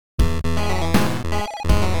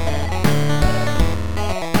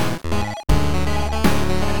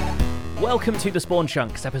Welcome to The Spawn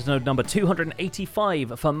Chunks, episode number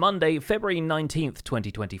 285 for Monday, February 19th,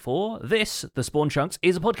 2024. This, The Spawn Chunks,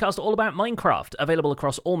 is a podcast all about Minecraft, available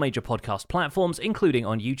across all major podcast platforms, including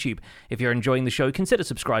on YouTube. If you're enjoying the show, consider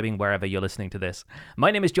subscribing wherever you're listening to this.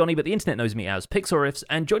 My name is Jonny, but the internet knows me as Pixelriffs,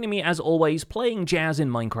 and joining me as always, playing jazz in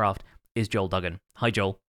Minecraft, is Joel Duggan. Hi,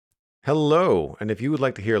 Joel. Hello, and if you would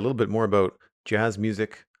like to hear a little bit more about jazz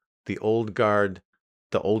music, the old guard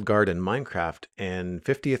in Minecraft, and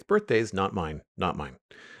 50th birthdays, not mine,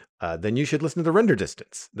 then you should listen to the Render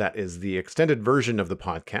Distance. That is the extended version of the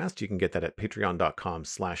podcast. You can get that at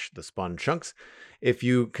patreon.com/thespawnchunks. If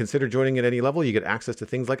you consider joining at any level, you get access to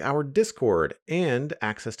things like our Discord and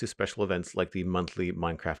access to special events like the monthly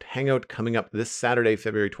Minecraft Hangout coming up this Saturday,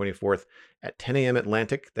 February 24th at 10 a.m.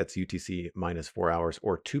 Atlantic. That's UTC minus 4 hours,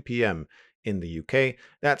 or 2 p.m. in the UK.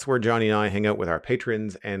 That's where Jonny and I hang out with our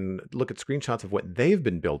patrons and look at screenshots of what they've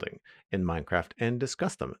been building in Minecraft and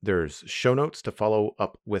discuss them. There's show notes to follow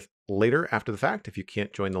up with later after the fact if you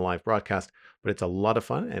can't join the live broadcast, but it's a lot of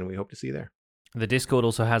fun and we hope to see you there. The Discord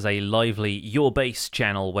also has a lively Your Base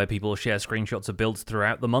channel where people share screenshots of builds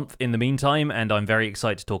throughout the month in the meantime, and I'm very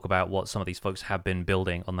excited to talk about what some of these folks have been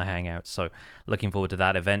building on the Hangouts, so looking forward to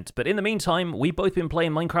that event. But in the meantime, we've both been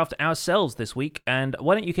playing Minecraft ourselves this week, and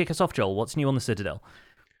why don't you kick us off, Joel? What's new on the Citadel?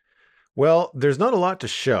 Well, there's not a lot to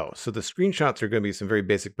show, so the screenshots are going to be some very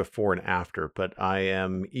basic before and after, but I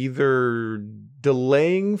am either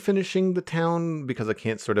delaying finishing the town because I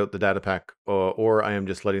can't sort out the data pack, or I am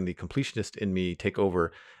just letting the completionist in me take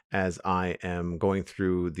over as I am going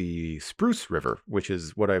through the Spruce River, which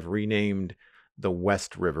is what I've renamed the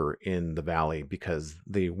West River in the valley, because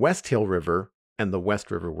the West Hill River and the West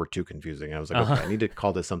River were too confusing. I was like, okay, I need to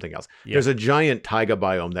call this something else. Yep. There's a giant taiga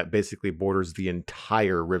biome that basically borders the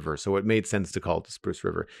entire river, so it made sense to call it the Spruce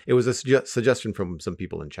River. It was a suggestion from some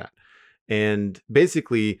people in chat. And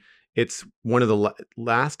basically, it's one of the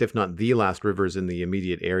last, if not the last, rivers in the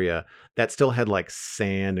immediate area that still had like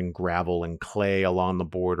sand and gravel and clay along the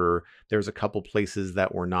border. There's a couple places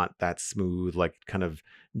that were not that smooth, like kind of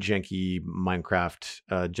janky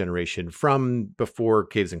Minecraft generation from before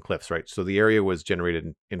Caves and Cliffs, right? So the area was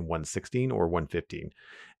generated in 1.16 or 1.15.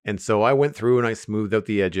 And so I went through and I smoothed out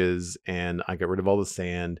the edges and I got rid of all the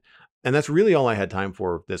sand. And that's really all I had time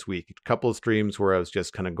for this week. A couple of streams where I was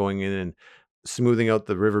just kind of going in and smoothing out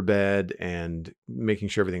the riverbed and making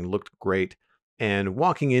sure everything looked great, and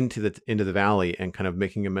walking into the valley and kind of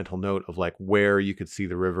making a mental note of like where you could see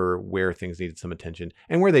the river, where things needed some attention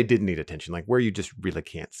and where they didn't need attention, like where you just really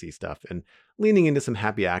can't see stuff, and leaning into some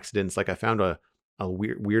happy accidents. Like I found a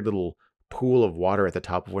weird little pool of water at the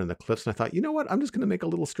top of one of the cliffs, and I thought, you know what, I'm just going to make a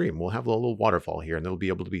little stream. We'll have a little waterfall here and it'll be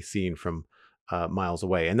able to be seen from miles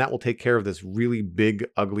away, and that will take care of this really big,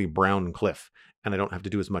 ugly brown cliff. And I don't have to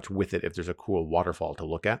do as much with it if there's a cool waterfall to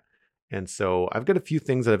look at. And so I've got a few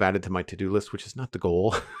things that I've added to my to-do list, which is not the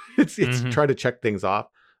goal. it's try to check things off.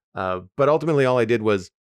 But ultimately, all I did was,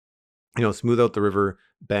 smooth out the river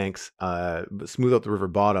banks, smooth out the river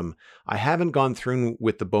bottom. I haven't gone through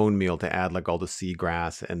with the bone meal to add like all the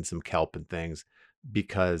seagrass and some kelp and things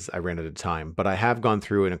because I ran out of time. But I have gone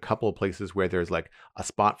through in a couple of places where there's like a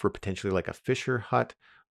spot for potentially like a fisher hut.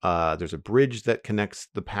 There's a bridge that connects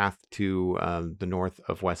the path to the north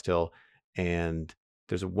of West Hill, and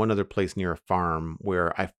there's one other place near a farm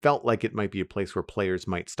where I felt like it might be a place where players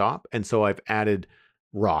might stop. And so I've added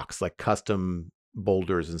rocks, like custom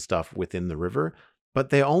boulders and stuff within the river, but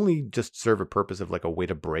they only just serve a purpose of like a way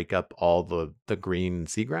to break up all the green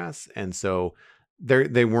seagrass. And so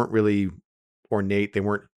they weren't really ornate. They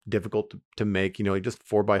weren't difficult to make, like just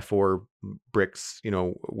 4x4 bricks,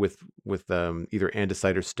 with either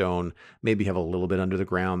andesite or stone, maybe have a little bit under the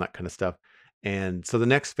ground, that kind of stuff. And so the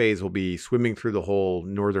next phase will be swimming through the whole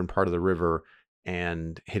northern part of the river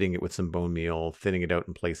and hitting it with some bone meal, thinning it out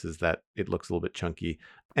in places that it looks a little bit chunky.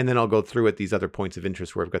 And then I'll go through at these other points of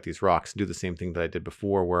interest where I've got these rocks and do the same thing that I did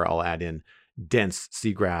before, where I'll add in dense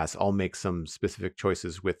seagrass. I'll make some specific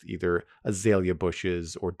choices with either azalea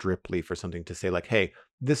bushes or drip leaf or something to say like, hey,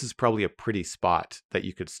 this is probably a pretty spot that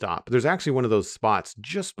you could stop. There's actually one of those spots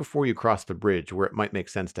just before you cross the bridge where it might make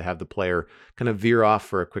sense to have the player kind of veer off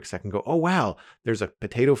for a quick second, go, oh, wow, there's a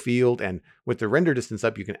potato field. And with the render distance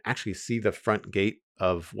up, you can actually see the front gate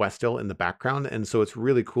of West Hill in the background. And so it's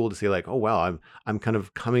really cool to see like, oh, wow, I'm kind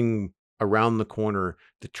of coming around the corner.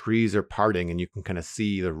 The trees are parting and you can kind of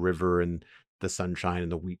see the river and the sunshine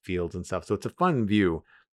and the wheat fields and stuff. So it's a fun view.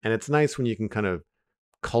 And it's nice when you can kind of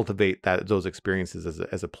cultivate those experiences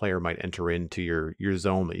as a player might enter into your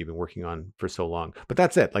zone that you've been working on for so long. But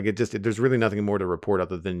that's it. Like there's really nothing more to report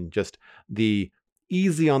other than just the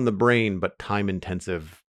easy on the brain but time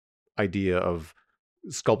intensive idea of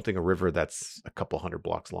sculpting a river that's a couple hundred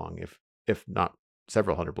blocks long, if not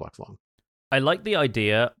several hundred blocks long. I like the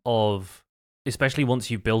idea of, especially once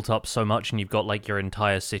you've built up so much and you've got like your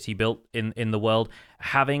entire city built in the world,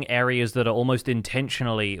 having areas that are almost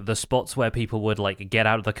intentionally the spots where people would like get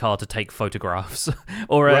out of the car to take photographs.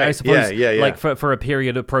 Or Right. I suppose Yeah. like for a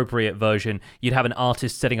period appropriate version, you'd have an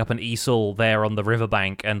artist setting up an easel there on the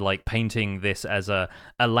riverbank and like painting this as a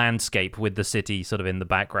landscape with the city sort of in the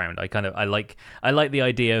background. I like the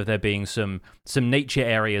idea of there being some nature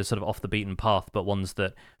areas sort of off the beaten path, but ones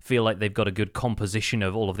that feel like they've got a good composition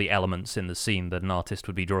of all of the elements in the scene that an artist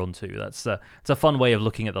would be drawn to. It's a fun way of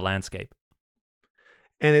looking at the landscape.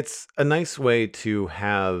 And it's a nice way to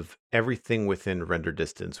have everything within render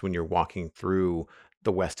distance when you're walking through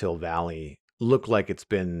the West Hill Valley look like it's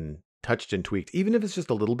been touched and tweaked, even if it's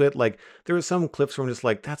just a little bit. Like there are some cliffs where I'm just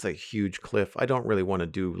like, that's a huge cliff. I don't really want to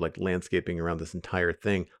do like landscaping around this entire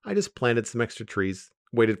thing. I just planted some extra trees,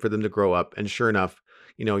 waited for them to grow up, and sure enough,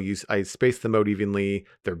 I spaced them out evenly.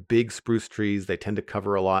 They're big spruce trees. They tend to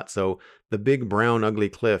cover a lot. So the big brown ugly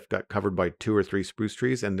cliff got covered by 2 or 3 spruce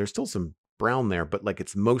trees, and there's still some brown there, but like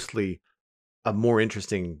it's mostly a more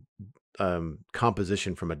interesting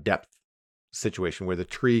composition from a depth situation where the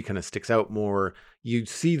tree kind of sticks out more. You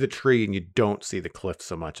see the tree and you don't see the cliff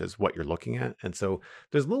so much as what you're looking at. And so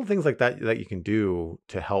there's little things like that you can do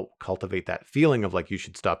to help cultivate that feeling of like you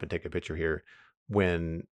should stop and take a picture here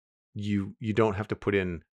when you don't have to put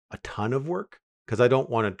in a ton of work, because I don't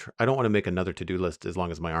want to make another to-do list as long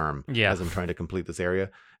as my arm as I'm trying to complete this area.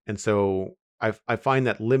 And so I find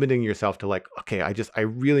that limiting yourself to like, okay, I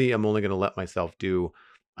really am only going to let myself do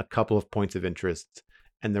a couple of points of interest,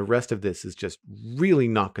 and the rest of this is just really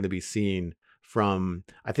not going to be seen from,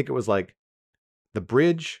 I think it was like the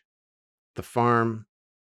bridge, the farm,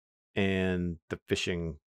 and the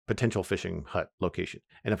potential fishing hut location.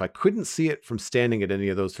 And if I couldn't see it from standing at any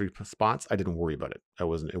of those 3 spots, I didn't worry about it. It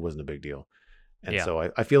wasn't a big deal. And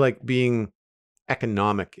so I feel like being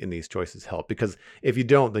economic in these choices help, because if you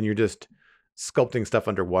don't, then you're just sculpting stuff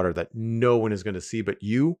underwater that no one is going to see but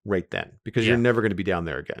you right then, because you're never going to be down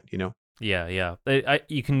there again, Yeah.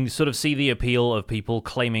 You can sort of see the appeal of people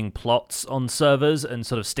claiming plots on servers and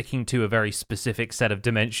sort of sticking to a very specific set of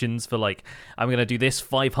dimensions for like, I'm going to do this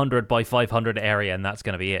 500 by 500 area and that's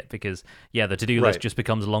going to be it, because the to-do list just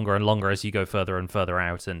becomes longer and longer as you go further and further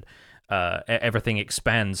out, and everything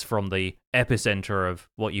expands from the epicenter of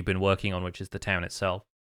what you've been working on, which is the town itself.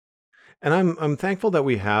 And I'm thankful that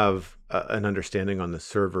we have an understanding on the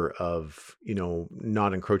server of,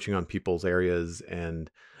 not encroaching on people's areas.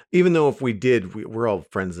 And even though if we did, we're all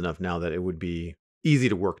friends enough now that it would be easy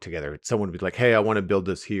to work together. Someone would be like, hey, I want to build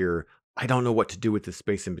this here. I don't know what to do with this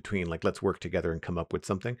space in between. Like, let's work together and come up with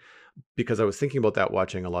something. Because I was thinking about that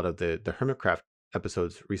watching a lot of the Hermitcraft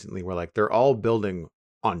episodes recently, where like they're all building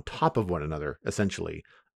on top of one another, essentially,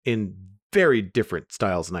 in very different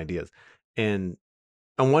styles and ideas. And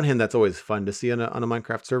on one hand, that's always fun to see on a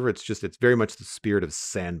Minecraft server. It's very much the spirit of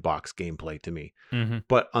sandbox gameplay to me. Mm-hmm.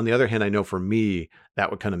 But on the other hand, I know for me,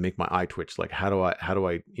 that would kind of make my eye twitch. Like, how do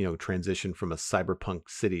I transition from a cyberpunk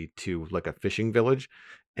city to like a fishing village?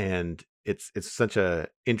 And it's such a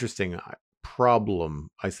interesting problem.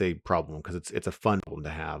 I say problem because it's a fun problem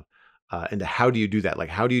to have. And how do you do that? Like,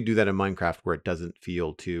 how do you do that in Minecraft where it doesn't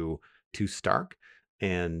feel too stark?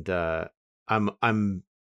 And I'm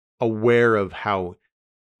aware of how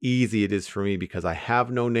easy it is for me because I have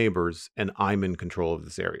no neighbors and I'm in control of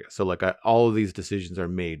this area. So like all of these decisions are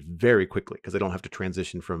made very quickly because I don't have to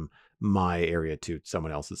transition from my area to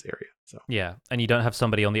someone else's area. So yeah, and you don't have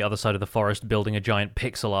somebody on the other side of the forest building a giant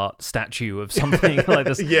pixel art statue of something like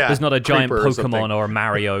this. There's not a giant Pokemon or a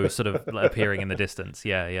Mario sort of appearing in the distance.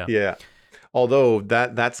 Yeah. Although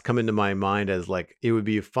that's come into my mind as like it would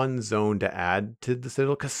be a fun zone to add to the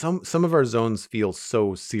Citadel, because some of our zones feel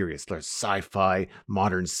so serious. There's sci-fi,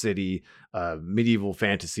 modern city, medieval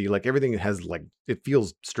fantasy, like everything has like it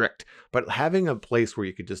feels strict. But having a place where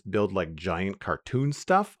you could just build like giant cartoon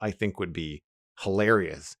stuff, I think would be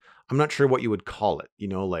hilarious. I'm not sure what you would call it,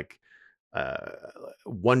 like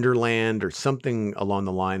Wonderland or something along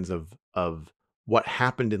the lines of what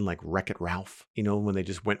happened in like Wreck-It Ralph, when they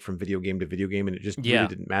just went from video game to video game and it just really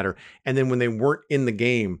didn't matter. And then when they weren't in the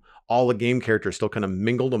game, all the game characters still kind of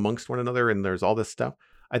mingled amongst one another and there's all this stuff.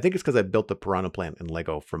 I think it's because I built the Piranha Plant in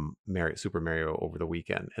Lego from Super Mario over the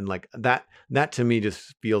weekend. And like that to me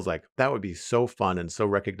just feels like that would be so fun and so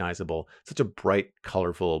recognizable. Such a bright,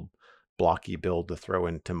 colorful, blocky build to throw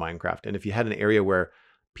into Minecraft. And if you had an area where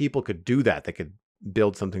people could do that, they could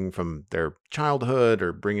build something from their childhood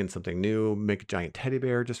or bring in something new, make a giant teddy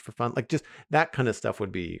bear just for fun. Like just that kind of stuff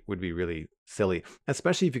would be really silly,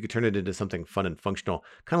 especially if you could turn it into something fun and functional,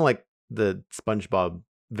 kind of like the SpongeBob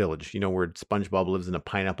village, where SpongeBob lives in a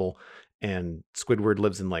pineapple and Squidward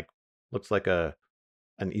lives in like looks like an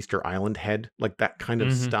Easter Island head, like that kind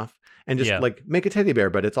of stuff. And just Yeah. like make a teddy bear,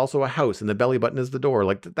 but it's also a house and the belly button is the door.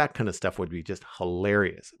 Like that kind of stuff would be just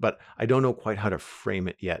hilarious. But I don't know quite how to frame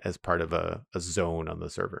it yet as part of a zone on the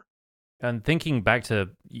server. And thinking back to,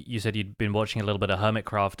 you said you'd been watching a little bit of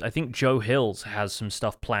Hermitcraft. I think Joe Hills has some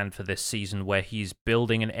stuff planned for this season where he's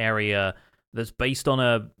building an area that's based on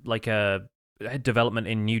a development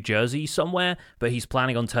in New Jersey somewhere, but he's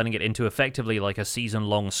planning on turning it into effectively like a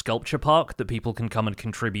season-long sculpture park that people can come and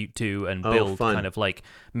contribute to and build kind of like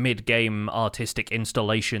mid-game artistic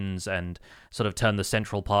installations and sort of turn the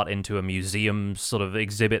central part into a museum sort of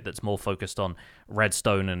exhibit that's more focused on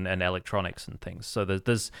redstone and electronics and things. So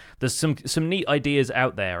there's some neat ideas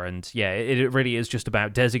out there, and yeah, it really is just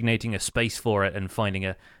about designating a space for it and finding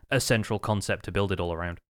a central concept to build it all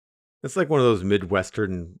around. It's like one of those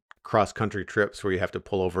Midwestern cross-country trips where you have to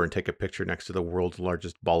pull over and take a picture next to the world's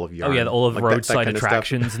largest ball of yarn. Oh yeah, all of like roadside that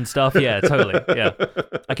attractions and stuff. Yeah, totally. Yeah,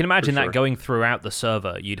 I can imagine that going throughout the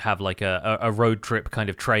server. You'd have like a road trip kind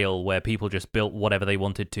of trail where people just built whatever they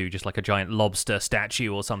wanted to, just like a giant lobster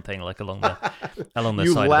statue or something, like along the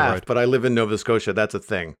you side laugh, of the road. But I live in Nova Scotia. That's a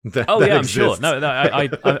thing. That I'm exists. sure. No,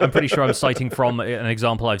 I'm pretty sure I'm citing from an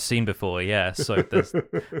example I've seen before. Yeah, so there's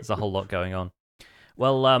a whole lot going on.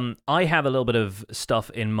 Well, I have a little bit of stuff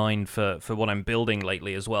in mind for what I'm building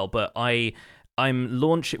lately as well, but we're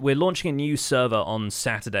launching a new server on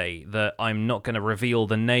Saturday that I'm not going to reveal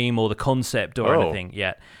the name or the concept or anything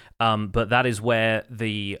yet. But that is where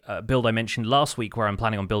the build I mentioned last week, where I'm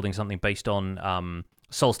planning on building something based on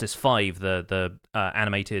Solstice 5, the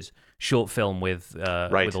animated short film with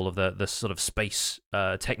all of the sort of space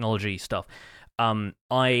technology stuff.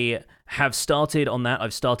 I have started on that.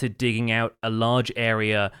 I've started digging out a large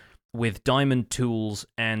area with diamond tools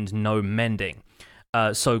and no mending.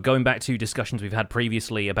 So going back to discussions we've had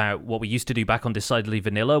previously about what we used to do back on Decidedly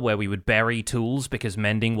Vanilla, where we would bury tools because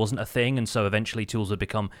mending wasn't a thing, and so eventually tools would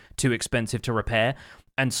become too expensive to repair.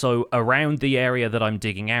 And so around the area that I'm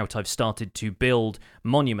digging out, I've started to build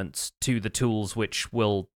monuments to the tools which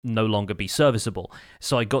will no longer be serviceable.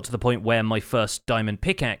 So I got to the point where my first diamond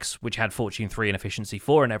pickaxe, which had Fortune 3 and Efficiency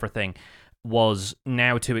 4 and everything, was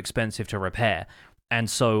now too expensive to repair. And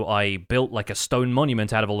so I built like a stone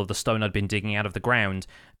monument out of all of the stone I'd been digging out of the ground,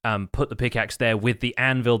 put the pickaxe there with the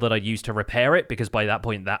anvil that I used to repair it, because by that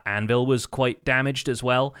point that anvil was quite damaged as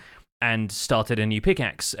well, and started a new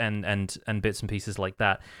pickaxe and bits and pieces like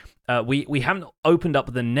that. We haven't opened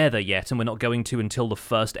up the Nether yet, and we're not going to until the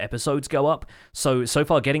first episodes go up. So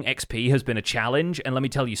far getting XP has been a challenge, and let me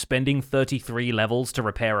tell you, spending 33 levels to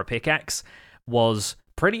repair a pickaxe was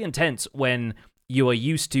pretty intense when you are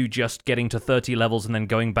used to just getting to 30 levels and then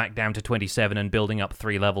going back down to 27 and building up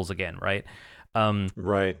 3 levels again, right?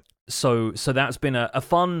 Right. So that's been a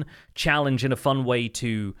fun challenge and a fun way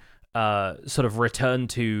to sort of return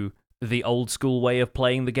to the old school way of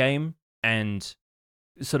playing the game and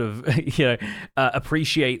sort of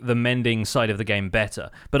appreciate the mending side of the game better.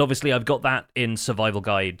 But obviously I've got that in Survival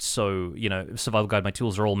Guide, so Survival Guide, my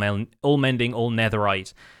tools are all mending, all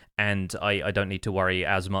netherite, and I don't need to worry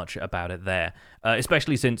as much about it there,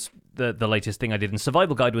 especially since the latest thing I did in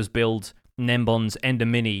Survival Guide was build Nembon's Ender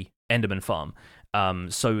Mini Enderman farm.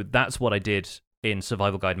 So that's what I did in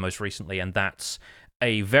Survival Guide most recently, and that's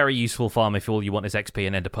a very useful farm if all you want is XP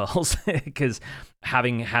and Ender Pearls, because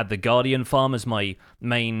having had the Guardian farm as my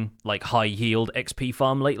main like high yield XP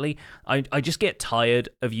farm lately, I just get tired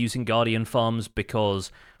of using Guardian farms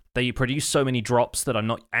because they produce so many drops that I'm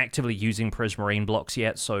not actively using Prismarine blocks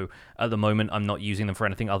yet, so at the moment I'm not using them for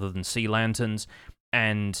anything other than sea lanterns,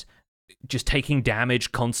 and just taking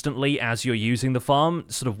damage constantly as you're using the farm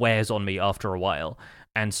sort of wears on me after a while.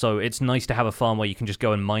 And so it's nice to have a farm where you can just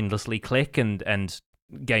go and mindlessly click and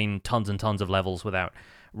gain tons and tons of levels without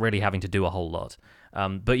really having to do a whole lot.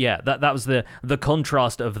 But yeah, that was the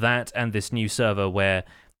contrast of that and this new server where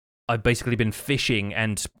I've basically been fishing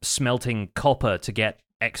and smelting copper to get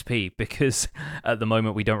XP, because at the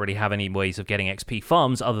moment we don't really have any ways of getting XP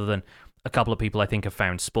farms other than a couple of people I think have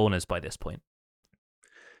found spawners by this point.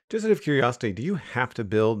 Just out of curiosity, do you have to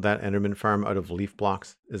build that Enderman farm out of leaf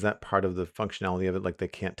blocks? Is that part of the functionality of it? Like they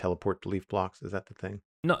can't teleport to leaf blocks? Is that the thing?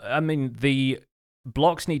 No, I mean, the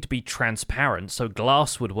blocks need to be transparent, so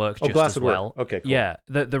glass would work just glass as would well. work. Okay, cool. Yeah,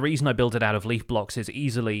 the reason I built it out of leaf blocks is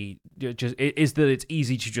that it's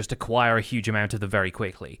easy to just acquire a huge amount of them very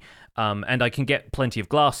quickly. And I can get plenty of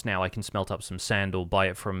glass now. I can smelt up some sand or buy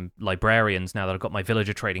it from librarians now that I've got my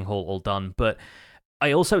villager trading hall all done. But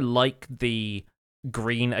I also like the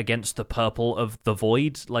green against the purple of the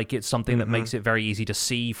void. Like, it's something that makes it very easy to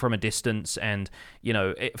see from a distance, and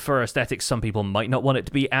for aesthetics, some people might not want it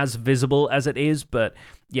to be as visible as it is, but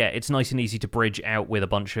yeah, it's nice and easy to bridge out with a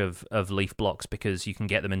bunch of leaf blocks because you can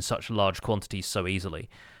get them in such large quantities so easily.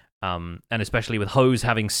 And especially with hose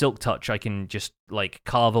having silk touch, I can just like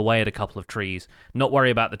carve away at a couple of trees, not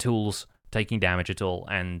worry about the tools taking damage at all.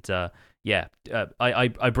 And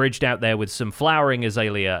I bridged out there with some flowering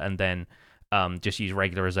azalea, and then just use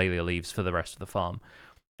regular azalea leaves for the rest of the farm.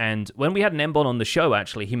 And when we had Nembon on the show,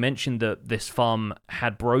 actually, he mentioned that this farm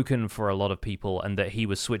had broken for a lot of people and that he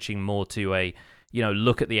was switching more to a,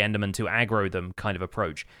 look at the Enderman to aggro them kind of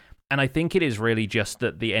approach. And I think it is really just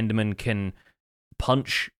that the Enderman can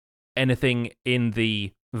punch anything in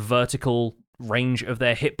the vertical range of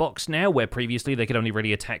their hitbox now, where previously they could only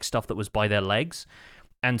really attack stuff that was by their legs.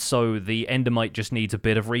 And so the Endermite just needs a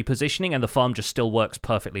bit of repositioning, and the farm just still works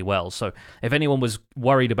perfectly well. So if anyone was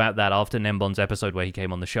worried about that after Nembon's episode where he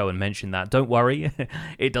came on the show and mentioned that, don't worry.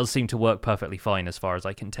 It does seem to work perfectly fine as far as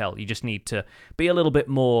I can tell. You just need to be a little bit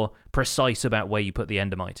more precise about where you put the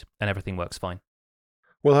Endermite, and everything works fine.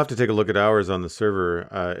 We'll have to take a look at ours on the server.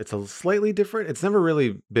 It's a slightly different. It's never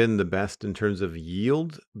really been the best in terms of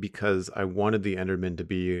yield because I wanted the Enderman to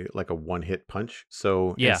be like a one-hit punch.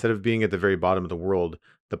 So instead of being at the very bottom of the world,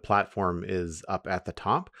 the platform is up at the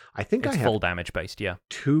top. I think it's I have full damage based,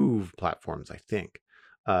 2 platforms, I think.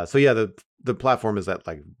 The platform is at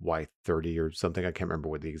like Y30 or something. I can't remember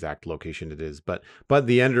what the exact location it is, but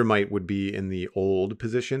the Endermite would be in the old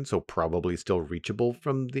position, so probably still reachable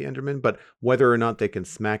from the Enderman. But whether or not they can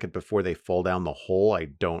smack it before they fall down the hole, I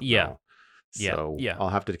don't know. So I'll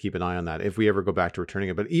have to keep an eye on that if we ever go back to returning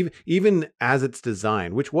it. But even as it's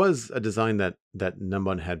designed, which was a design that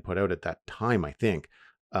Nembon had put out at that time, I think,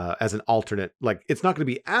 as an alternate, like it's not going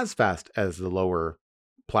to be as fast as the lower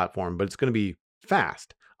platform, but it's going to be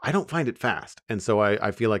fast. I don't find it fast. And so I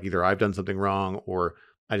feel like either I've done something wrong or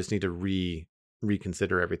I just need to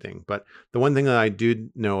reconsider everything. But the one thing that I did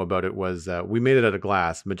know about it was we made it out of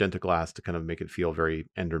glass, magenta glass, to kind of make it feel very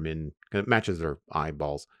Enderman. It matches their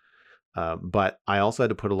eyeballs. But I also had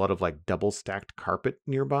to put a lot of like double stacked carpet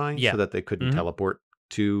nearby so that they couldn't teleport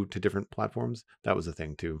to different platforms. That was a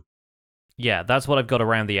thing too. Yeah, that's what I've got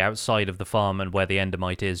around the outside of the farm and where the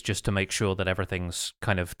Endermite is, just to make sure that everything's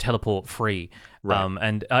kind of teleport free. Right.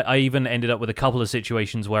 And I even ended up with a couple of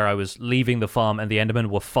situations where I was leaving the farm and the Endermen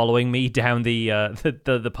were following me down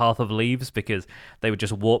the path of leaves because they would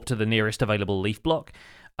just warp to the nearest available leaf block.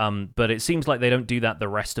 But it seems like they don't do that the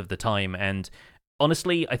rest of the time. And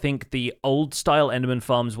honestly, I think the old-style Enderman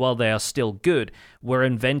farms, while they are still good, were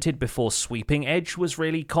invented before Sweeping Edge was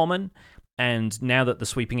really common. And now that the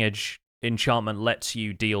Sweeping Edge enchantment lets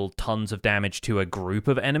you deal tons of damage to a group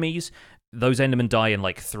of enemies, those Endermen die in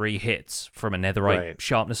like 3 hits from a netherite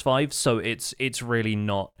sharpness 5, so it's really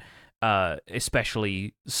not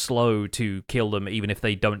especially slow to kill them, even if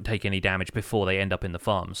they don't take any damage before they end up in the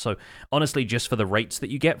farm. So honestly, just for the rates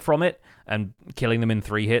that you get from it and killing them in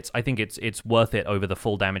 3 hits, I think it's worth it over the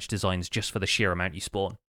full damage designs just for the sheer amount you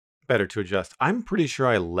spawn. Better to adjust. I'm pretty sure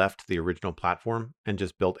I left the original platform and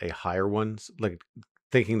just built a higher one, like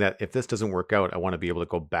thinking that if this doesn't work out, I want to be able to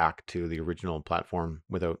go back to the original platform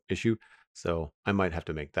without issue. So I might have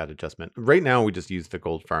to make that adjustment. Right now, we just use the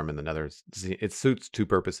gold farm in the Nether. It suits 2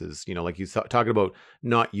 purposes. Like you talking about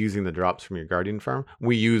not using the drops from your guardian farm.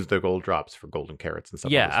 We use the gold drops for golden carrots and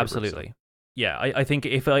stuff. Yeah, absolutely. So. Yeah, I think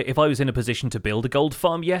if I was in a position to build a gold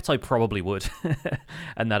farm yet, I probably would,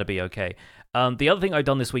 and that'd be okay. The other thing I've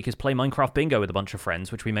done this week is play Minecraft Bingo with a bunch of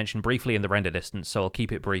friends, which we mentioned briefly in the render distance, so I'll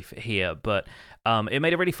keep it brief here. But it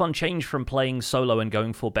made a really fun change from playing solo and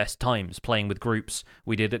going for best times, playing with groups.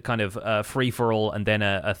 We did it kind of free-for-all and then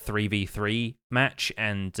a 3v3 match,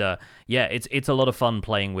 and it's a lot of fun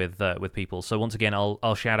playing with people. So once again,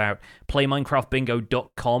 I'll shout out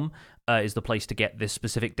playminecraftbingo.com. Is the place to get this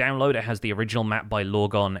specific download. It has the original map by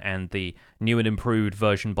Lorgon and the new and improved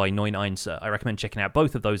version by 9einser. I recommend checking out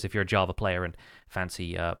both of those if you're a Java player and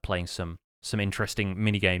fancy playing some interesting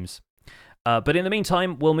mini games. But in the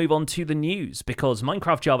meantime, we'll move on to the news, because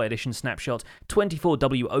Minecraft Java Edition Snapshot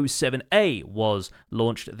 24W07A was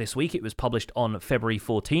launched this week. It was published on February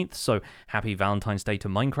 14th, so happy Valentine's Day to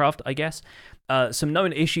Minecraft, I guess. Some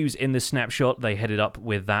known issues in this snapshot, they headed up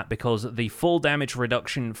with that because the fall damage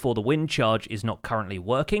reduction for the wind charge is not currently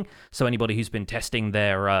working, so anybody who's been testing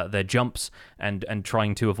their jumps and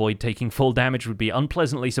trying to avoid taking fall damage would be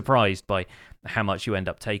unpleasantly surprised by how much you end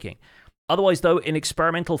up taking. Otherwise, though, in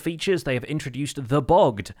experimental features, they have introduced the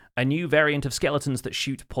Bogged, a new variant of skeletons that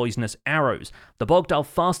shoot poisonous arrows. The Bogged are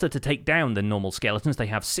faster to take down than normal skeletons. They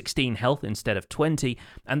have 16 health instead of 20,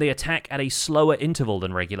 and they attack at a slower interval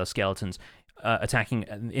than regular skeletons, attacking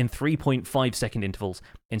in 3.5 second intervals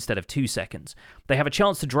instead of 2 seconds. They have a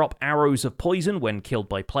chance to drop arrows of poison when killed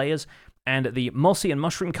by players, and the mossy and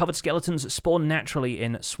mushroom-covered skeletons spawn naturally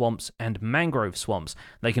in swamps and mangrove swamps.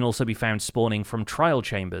 They can also be found spawning from trial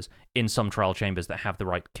chambers, in some trial chambers that have the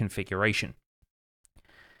right configuration.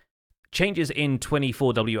 Changes in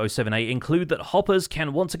 24W07A include that hoppers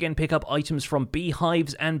can once again pick up items from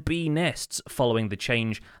beehives and bee nests, following the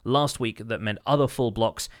change last week that meant other full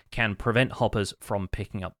blocks can prevent hoppers from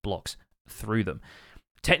picking up blocks through them.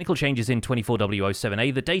 Technical changes in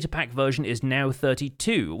 24W07A, the data pack version is now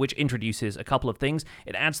 32, which introduces a couple of things.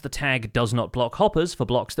 It adds the tag does not block hoppers for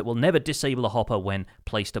blocks that will never disable a hopper when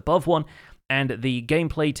placed above one, and the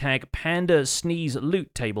gameplay tag panda sneeze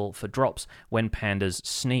loot table for drops when pandas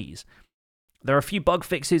sneeze. There are a few bug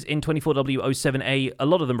fixes in 24W07A, a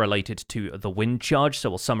lot of them related to the wind charge,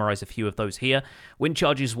 so we'll summarize a few of those here. Wind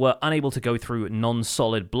charges were unable to go through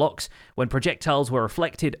non-solid blocks. When projectiles were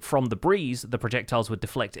reflected from the breeze, the projectiles would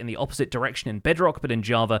deflect in the opposite direction in Bedrock, but in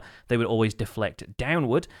Java, they would always deflect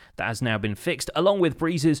downward. That has now been fixed, along with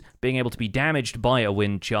breezes being able to be damaged by a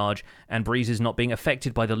wind charge, and breezes not being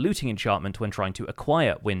affected by the looting enchantment when trying to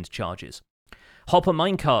acquire wind charges. Hopper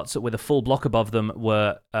minecarts with a full block above them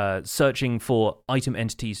were searching for item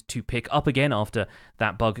entities to pick up again after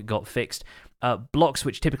that bug got fixed. Blocks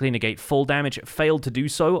which typically negate fall damage failed to do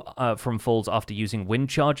so from falls after using wind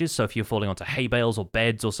charges, so if you're falling onto hay bales or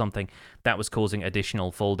beds or something, that was causing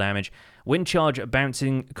additional fall damage. Wind charge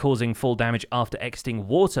bouncing causing fall damage after exiting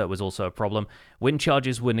water was also a problem. Wind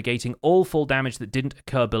charges were negating all fall damage that didn't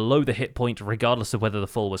occur below the hit point, regardless of whether the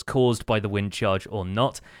fall was caused by the wind charge or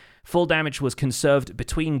not. Full damage was conserved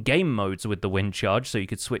between game modes with the wind charge, so you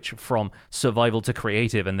could switch from survival to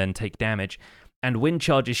creative and then take damage. And wind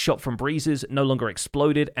charges shot from breezes no longer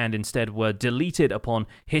exploded and instead were deleted upon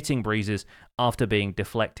hitting breezes after being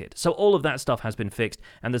deflected. So all of that stuff has been fixed,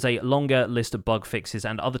 and there's a longer list of bug fixes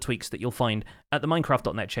and other tweaks that you'll find at the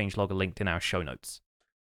Minecraft.net changelogger linked in our show notes.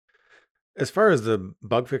 As far as the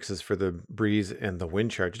bug fixes for the breeze and the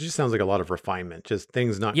wind charge, it just sounds like a lot of refinement. Just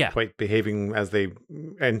things not quite behaving as they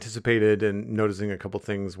anticipated, and noticing a couple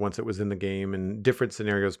things once it was in the game, and different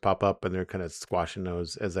scenarios pop up, and they're kind of squashing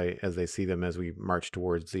those as they see them as we march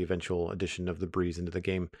towards the eventual addition of the breeze into the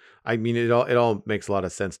game. I mean, it all makes a lot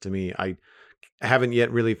of sense to me. I haven't yet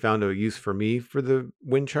really found a use for me for the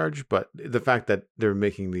wind charge, but the fact that they're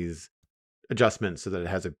making these adjustments so that it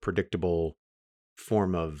has a predictable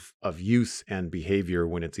form of use and behavior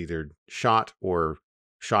when it's either shot or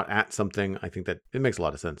shot at something, I think that it makes a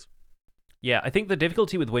lot of sense. Yeah, I think the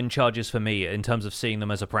difficulty with wind charges for me, in terms of seeing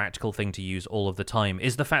them as a practical thing to use all of the time,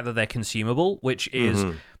 is the fact that they're consumable, which is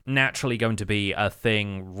naturally going to be a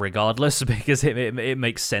thing regardless, because it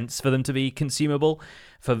makes sense for them to be consumable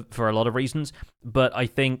for a lot of reasons. But I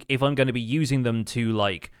think if I'm going to be using them to,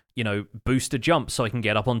 like, you know, boost a jump so I can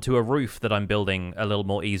get up onto a roof that I'm building a little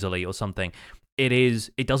more easily or something,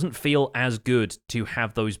 it doesn't feel as good to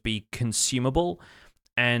have those be consumable.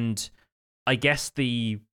 And I guess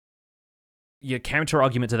your counter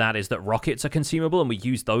argument to that is that rockets are consumable and we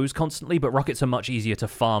use those constantly, but rockets are much easier to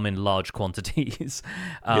farm in large quantities.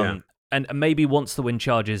 And maybe once the wind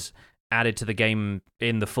charge is added to the game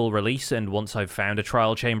in the full release, and once I've found a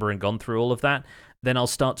trial chamber and gone through all of that, then I'll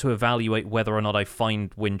start to evaluate whether or not I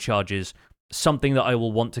find wind charges something that I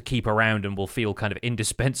will want to keep around and will feel kind of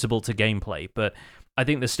indispensable to gameplay. But I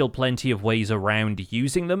think there's still plenty of ways around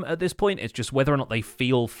using them at this point. It's just whether or not they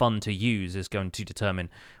feel fun to use is going to determine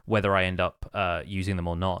whether I end up using them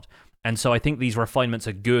or not. And so I think these refinements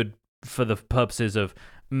are good for the purposes of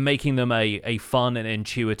making them a fun and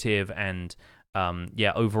intuitive and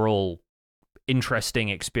overall interesting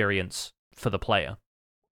experience for the player.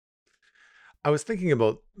 I was thinking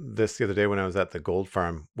about this the other day when I was at the gold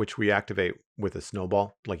farm, which we activate with a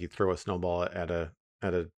snowball. Like, you throw a snowball at a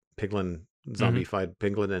piglin, zombified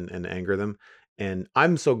piglin, and anger them. And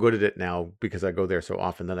I'm so good at it now because I go there so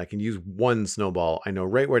often that I can use one snowball. I know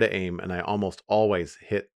right where to aim, and I almost always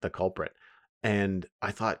hit the culprit. And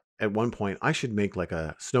I thought at one point I should make like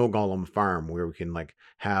a snow golem farm where we can like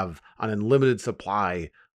have an unlimited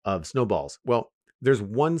supply of snowballs. Well, there's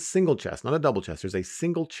one single chest, not a double chest. There's a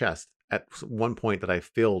single chest at one point that I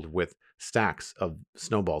filled with stacks of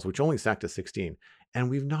snowballs, which only stacked to 16. And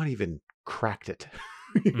we've not even cracked it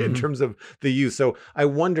in Hmm. terms of the use. So I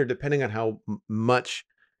wonder, depending on how much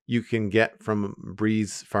you can get from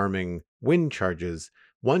breeze farming wind charges,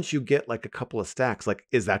 once you get like a couple of stacks, like,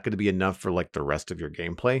 is that going to be enough for like the rest of your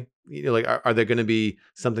gameplay? You know, like, are they going to be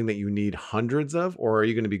something that you need hundreds of, or are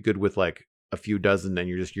you going to be good with like a few dozen and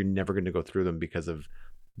you're never going to go through them because of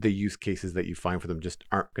the use cases that you find for them just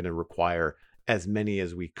aren't going to require as many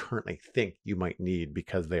as we currently think you might need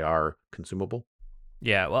because they are consumable?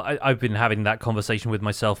 Yeah, well, I've been having that conversation with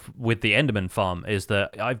myself with the Enderman farm, is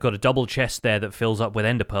that I've got a double chest there that fills up with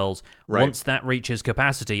Ender pearls. Right. Once that reaches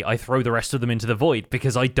capacity, I throw the rest of them into the void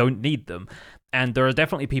because I don't need them. And there are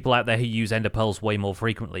definitely people out there who use Ender pearls way more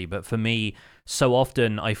frequently, but for me, so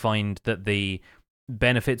often I find that the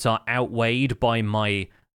benefits are outweighed by my,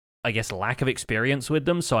 I guess, lack of experience with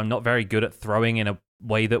them, so I'm not very good at throwing in a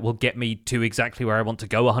way that will get me to exactly where I want to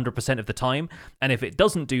go 100% of the time. And if it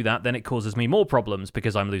doesn't do that, then it causes me more problems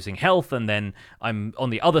because I'm losing health and then I'm on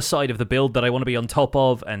the other side of the build that I want to be on top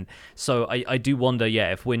of. And so I do wonder,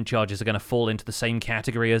 yeah, if wind charges are going to fall into the same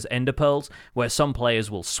category as ender pearls, where some players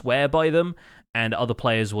will swear by them and other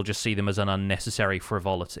players will just see them as an unnecessary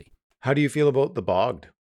frivolity. How do you feel about the bogged?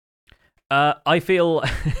 I feel,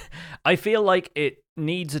 I feel like it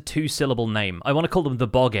needs a two-syllable name. I want to call them the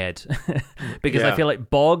Bogged because I Yeah. feel like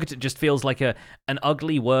bogged just feels like an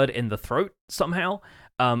ugly word in the throat somehow.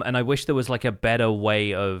 And I wish there was like a better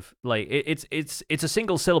way of like it's a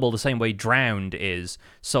single syllable the same way drowned is.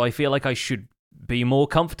 So I feel like I should be more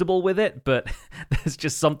comfortable with it, but there's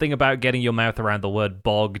just something about getting your mouth around the word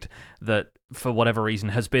bogged that for whatever reason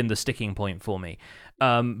has been the sticking point for me.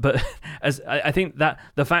 But as I think that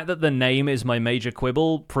the fact that the name is my major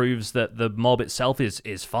quibble proves that the mob itself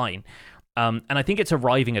is fine. And I think it's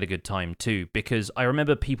arriving at a good time too, because I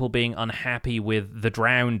remember people being unhappy with the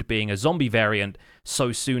Drowned being a zombie variant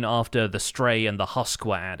so soon after the Stray and the Husk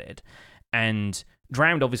were added. And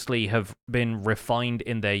Drowned obviously have been refined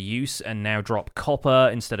in their use and now drop copper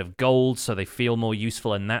instead of gold, so they feel more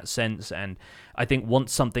useful in that sense. And I think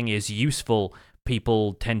once something is useful,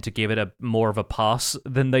 people tend to give it a more of a pass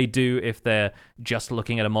than they do if they're just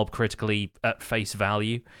looking at a mob critically at face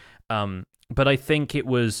value. But I think it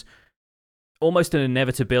was almost an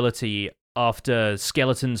inevitability after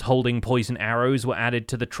skeletons holding poison arrows were added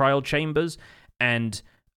to the trial chambers, and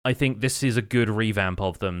I think this is a good revamp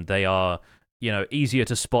of them. They are, easier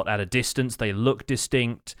to spot at a distance. They look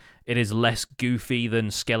distinct. It is less goofy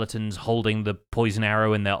than skeletons holding the poison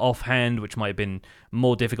arrow in their offhand, which might have been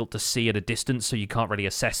more difficult to see at a distance, so you can't really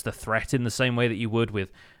assess the threat in the same way that you would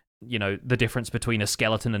with, the difference between a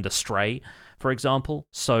skeleton and a stray, for example.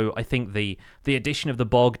 So I think the addition of the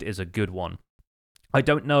bogged is a good one. I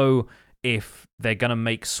don't know if they're going to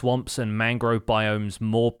make swamps and mangrove biomes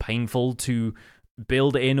more painful to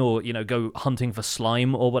build in or, go hunting for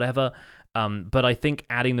slime or whatever. But I think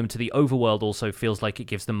adding them to the overworld also feels like it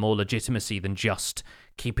gives them more legitimacy than just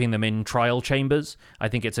keeping them in trial chambers. I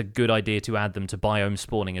think it's a good idea to add them to biome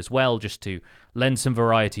spawning as well, just to lend some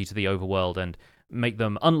variety to the overworld and make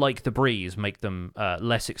them, unlike the breeze, make them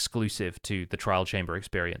less exclusive to the trial chamber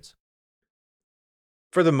experience.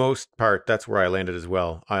 For the most part, that's where I landed as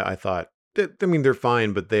well. I thought, I mean, they're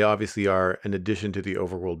fine, but they obviously are an addition to the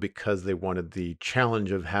overworld because they wanted the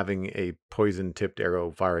challenge of having a poison-tipped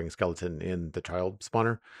arrow firing skeleton in the trial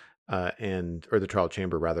spawner, or the trial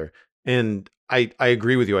chamber rather. And I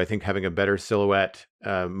agree with you. I think having a better silhouette,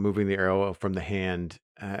 moving the arrow from the hand,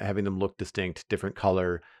 having them look distinct, different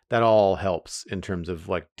color, that all helps in terms of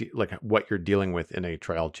like what you're dealing with in a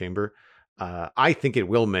trial chamber. I think it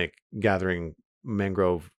will make gathering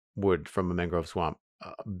mangrove wood from a mangrove swamp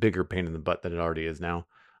a bigger pain in the butt than it already is now.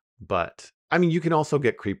 But I mean, you can also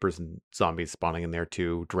get creepers and zombies spawning in there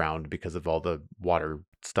too, drowned because of all the water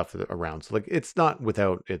stuff around. So like, it's not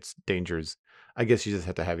without its dangers. I guess you just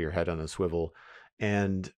have to have your head on a swivel.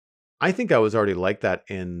 And I think I was already like that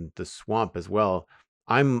in the swamp as well.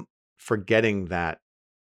 I'm forgetting that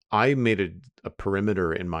I made a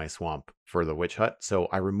perimeter in my swamp for the witch hut. So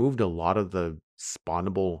I removed a lot of the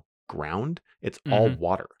spawnable ground. It's all Mm-hmm.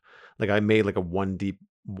 water. Like I made like a one deep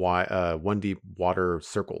water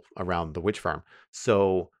circle around the witch farm.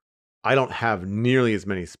 So I don't have nearly as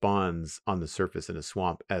many spawns on the surface in a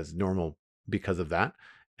swamp as normal because of that.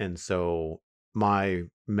 And so my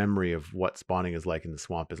memory of what spawning is like in the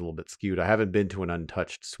swamp is a little bit skewed. I haven't been to an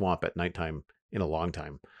untouched swamp at nighttime in a long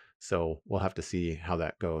time. So we'll have to see how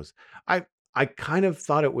that goes. I I kind of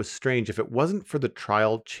thought it was strange. If it wasn't for the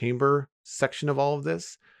trial chamber section of all of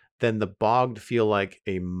this, then the Bogged feel like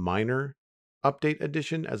a minor update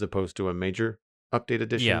addition as opposed to a major update Yeah.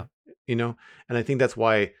 addition, you know? And I think that's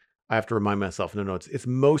why I have to remind myself, no, it's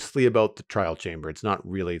mostly about the trial chamber. It's not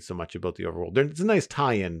really so much about the overworld. It's a nice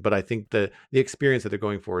tie-in, but I think the experience that they're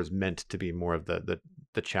going for is meant to be more of the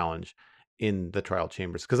challenge in the trial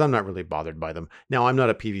chambers, because I'm not really bothered by them. Now, I'm not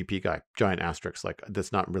a PvP guy, giant asterisks. Like,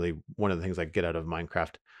 that's not really one of the things I get out of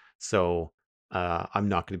Minecraft. So I'm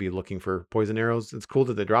not going to be looking for poison arrows. It's cool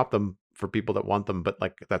that they drop them for people that want them, but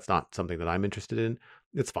like, that's not something that I'm interested in.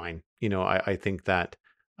 It's fine. I think that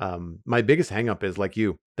my biggest hangup is, like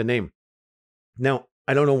you, the name. Now,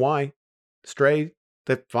 I don't know why. Stray,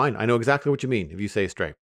 that's fine. I know exactly what you mean if you say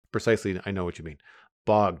stray. Precisely, I know what you mean.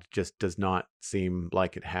 Bogged just does not seem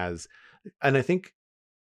like it has. And I think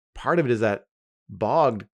part of it is that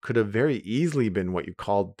Bogged could have very easily been what you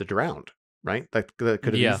called the drowned, right? That could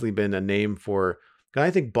have Yeah. easily been a name for. When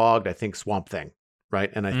I think Bogged, I think Swamp Thing,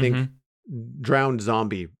 right? And I think drowned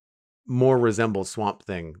zombie more resembles Swamp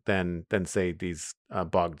Thing than say these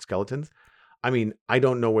bogged skeletons. I mean, I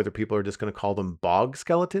don't know whether people are just going to call them bog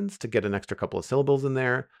skeletons to get an extra couple of syllables in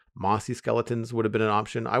there. Mossy skeletons would have been an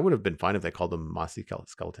option. I would have been fine if they called them mossy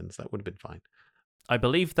skeletons. That would have been fine. I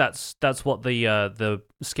believe that's what the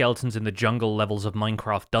skeletons in the jungle levels of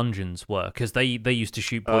Minecraft dungeons were, because they used to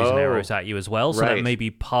shoot poison arrows at you as well. So that may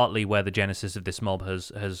be partly where the genesis of this mob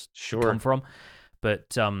has come from.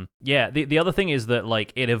 But yeah, the other thing is that,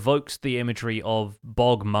 like, it evokes the imagery of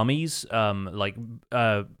bog mummies, like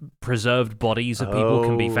preserved bodies of people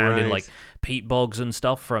can be found in like peat bogs and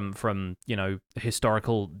stuff from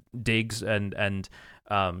historical digs and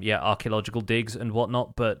archaeological digs and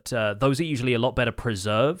whatnot. But those are usually a lot better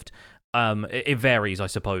preserved. It varies, I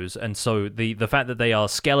suppose, and so the fact that they are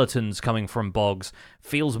skeletons coming from bogs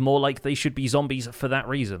feels more like they should be zombies for that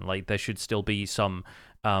reason. Like, there should still be some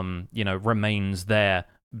remains there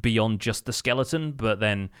beyond just the skeleton. But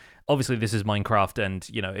then obviously this is Minecraft, and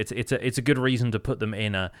it's a good reason to put them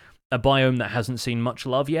in a biome that hasn't seen much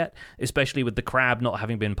love yet, especially with the crab not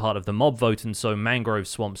having been part of the mob vote, and so mangrove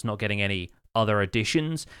swamps not getting any other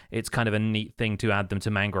additions. It's kind of a neat thing to add them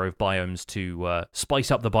to mangrove biomes to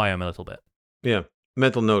spice up the biome a little bit. Yeah.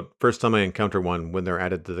 Mental note, first time I encounter one, when they're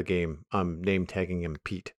added to the game, I'm name tagging him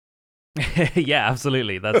Pete. Yeah,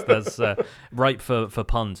 absolutely. That's ripe for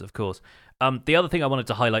puns, of course. The other thing I wanted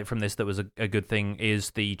to highlight from this that was a good thing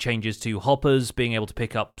is the changes to hoppers being able to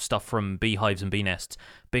pick up stuff from beehives and bee nests,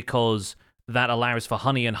 because that allows for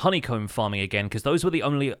honey and honeycomb farming again, because those were the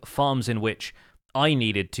only farms in which I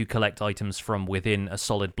needed to collect items from within a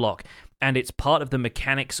solid block. And it's part of the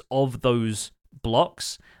mechanics of those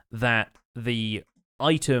blocks that the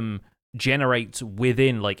item generates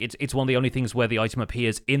within, like, it's one of the only things where the item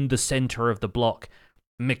appears in the center of the block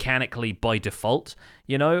mechanically by default,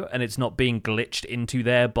 and it's not being glitched into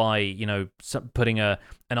there by, putting an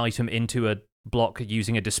item into a block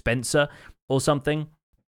using a dispenser or something.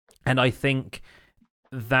 And I think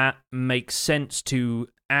that makes sense to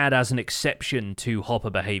add as an exception to hopper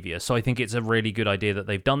behavior. So I think it's a really good idea that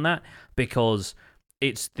they've done that, because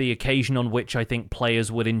it's the occasion on which I think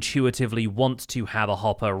players would intuitively want to have a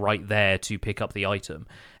hopper right there to pick up the item.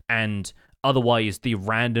 And otherwise, the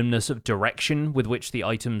randomness of direction with which the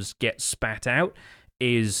items get spat out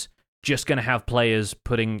is just going to have players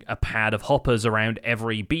putting a pad of hoppers around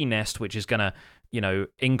every bee nest, which is going to,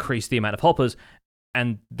 increase the amount of hoppers.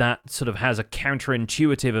 And that sort of has a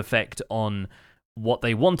counterintuitive effect on what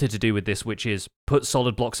they wanted to do with this, which is put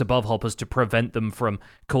solid blocks above hoppers to prevent them from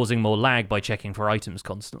causing more lag by checking for items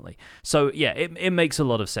constantly. So yeah, it makes a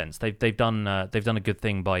lot of sense. They've done a good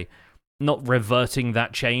thing by not reverting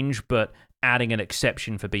that change, but adding an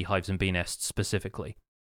exception for beehives and bee nests specifically.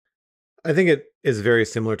 I think it is very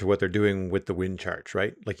similar to what they're doing with the wind charge,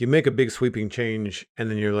 right? Like, you make a big sweeping change,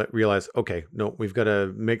 and then you realize, okay, no, we've got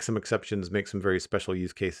to make some exceptions, make some very special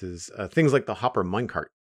use cases. Things like the hopper minecart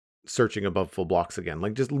searching above full blocks again,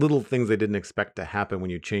 like just little things they didn't expect to happen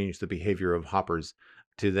when you change the behavior of hoppers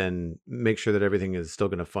to then make sure that everything is still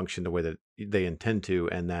going to function the way that they intend to,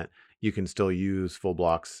 and that you can still use full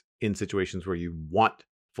blocks in situations where you want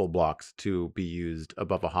full blocks to be used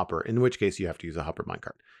above a hopper, in which case you have to use a hopper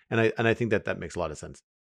minecart. And I think that makes a lot of sense.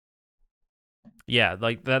 Yeah,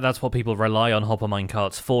 like that's what people rely on hopper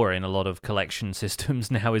minecarts for in a lot of collection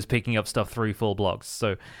systems now, is picking up stuff through full blocks.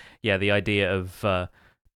 So yeah, the idea of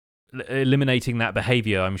eliminating that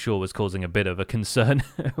behavior, I'm sure, was causing a bit of a concern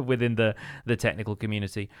within the technical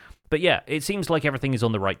community. But yeah, it seems like everything is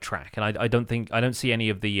on the right track, and I don't see any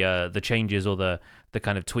of the changes or the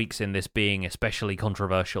kind of tweaks in this being especially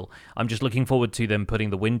controversial. I'm just looking forward to them putting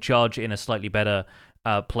the wind charge in a slightly better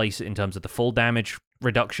place in terms of the fall damage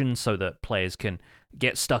reduction, so that players can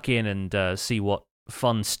get stuck in and see what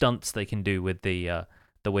fun stunts they can do with the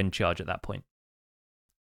wind charge at that point.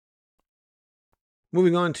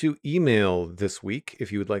 Moving on to email this week.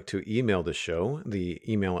 If you would like to email the show, the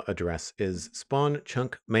email address is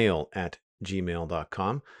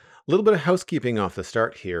spawnchunkmail@gmail.com. A little bit of housekeeping off the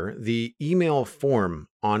start here. The email form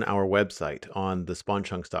on our website on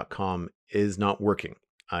thespawnchunks.com is not working.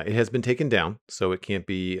 It has been taken down, so it can't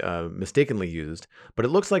be mistakenly used, but it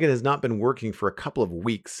looks like it has not been working for a couple of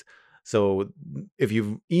weeks. So if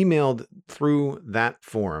you've emailed through that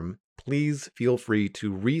form, please feel free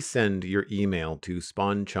to resend your email to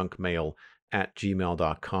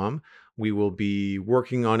spawnchunkmail@gmail.com. We will be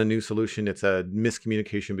working on a new solution. It's a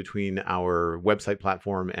miscommunication between our website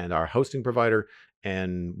platform and our hosting provider,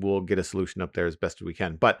 and we'll get a solution up there as best as we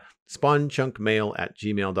can. But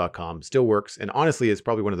spawnchunkmail@gmail.com still works, and honestly is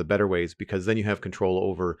probably one of the better ways, because then you have control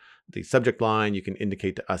over the subject line. You can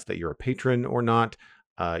indicate to us that you're a patron or not.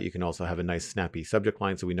 You can also have a nice snappy subject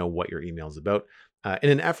line so we know what your email is about.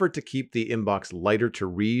 In an effort to keep the inbox lighter to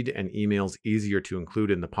read and emails easier to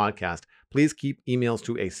include in the podcast, please keep emails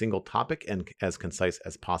to a single topic and as concise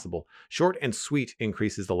as possible. Short and sweet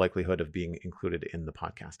increases the likelihood of being included in the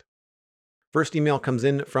podcast. First email comes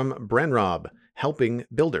in from Brenrob, helping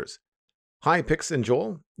builders. Hi, Pix and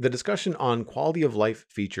Joel. The discussion on quality of life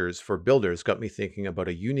features for builders got me thinking about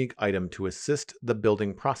a unique item to assist the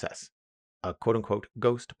building process, a quote-unquote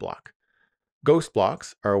ghost block. Ghost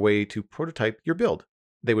blocks are a way to prototype your build.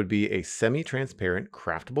 They would be a semi-transparent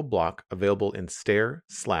craftable block available in stair,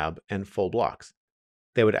 slab, and full blocks.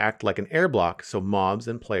 They would act like an air block so mobs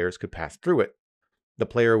and players could pass through it. The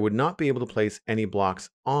player would not be able to place any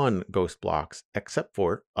blocks on ghost blocks except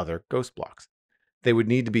for other ghost blocks. They would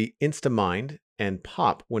need to be insta-mined and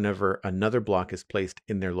pop whenever another block is placed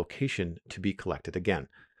in their location to be collected again.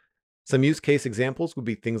 Some use case examples would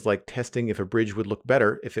be things like testing if a bridge would look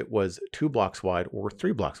better if it was 2 blocks wide or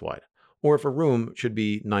 3 blocks wide, or if a room should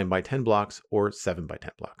be 9 by 10 blocks or 7 by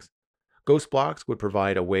 10 blocks. Ghost blocks would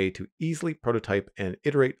provide a way to easily prototype and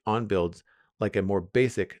iterate on builds like a more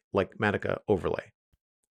basic Litematica overlay.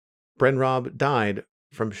 Brenrob died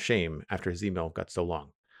from shame after his email got so long.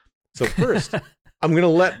 So first, I'm going to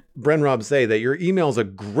let Brenrob say that your email is a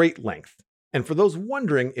great length. And for those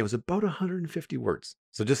wondering, it was about 150 words.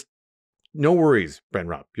 So just no worries,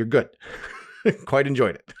 Brenrob. You're good. Quite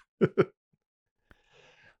enjoyed it.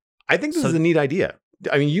 I think this is a neat idea.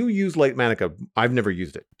 I mean, you use Litematica. I've never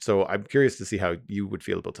used it. So I'm curious to see how you would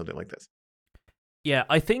feel about something like this. Yeah,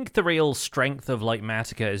 I think the real strength of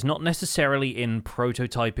Litematica is not necessarily in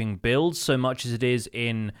prototyping builds so much as it is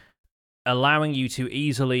in allowing you to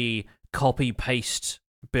easily copy-paste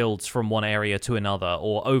builds from one area to another,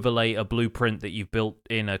 or overlay a blueprint that you've built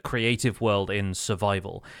in a creative world in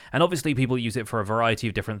survival. And obviously people use it for a variety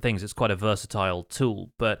of different things. It's quite a versatile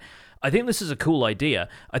tool, but I think this is a cool idea.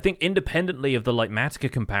 I think independently of the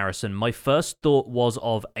Litematica comparison, my first thought was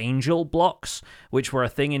of angel blocks, which were a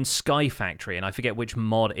thing in Sky Factory, and I forget which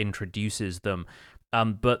mod introduces them.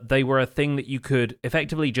 But they were a thing that you could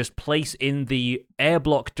effectively just place in the air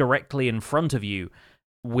block directly in front of you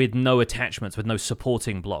with no attachments, with no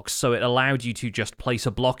supporting blocks. So it allowed you to just place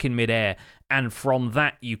a block in midair, and from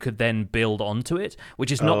that you could then build onto it,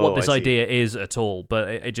 which is not what this idea is at all, but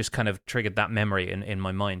it just kind of triggered that memory in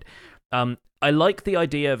my mind. I like the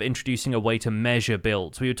idea of introducing a way to measure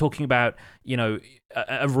builds. We were talking about,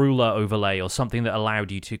 a ruler overlay or something that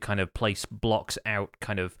allowed you to kind of place blocks out,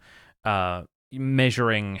 kind of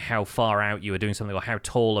measuring how far out you were doing something or how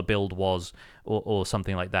tall a build was or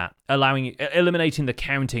something like that, eliminating the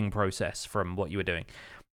counting process from what you were doing.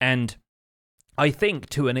 And I think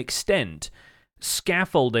to an extent,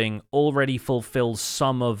 scaffolding already fulfills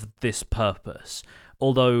some of this purpose,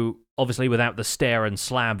 although obviously without the stair and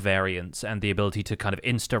slab variants and the ability to kind of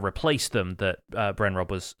insta-replace them that Brenrob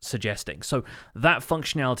was suggesting. So that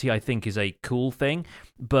functionality, I think, is a cool thing,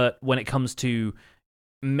 but when it comes to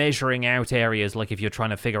measuring out areas, like if you're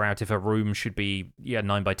trying to figure out if a room should be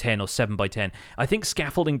 9 by 10 or 7 by 10, I think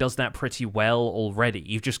scaffolding does that pretty well already.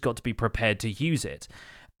 You've just got to be prepared to use it.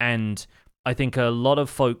 And I think a lot of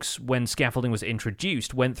folks, when scaffolding was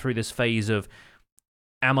introduced, went through this phase of,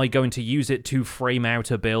 am I going to use it to frame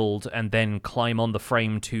out a build and then climb on the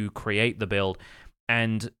frame to create the build?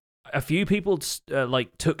 And a few people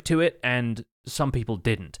took to it and some people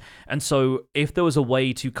didn't. And so if there was a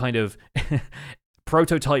way to kind of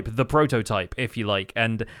prototype the prototype, if you like,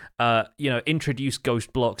 and introduce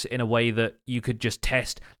ghost blocks in a way that you could just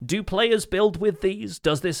test, do players build with these?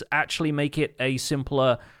 Does this actually make it a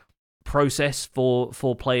simpler process for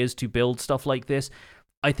players to build stuff like this?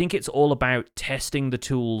 I think it's all about testing the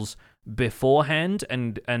tools beforehand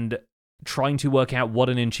and trying to work out what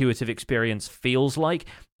an intuitive experience feels like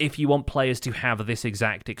if you want players to have this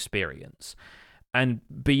exact experience. And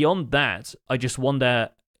beyond that, I just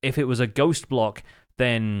wonder, if it was a ghost block,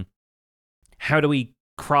 then how do we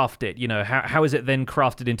craft it? How is it then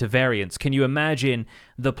crafted into variants? Can you imagine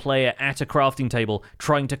the player at a crafting table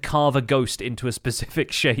trying to carve a ghost into a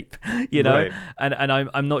specific shape? Right. And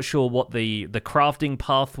I'm not sure what the crafting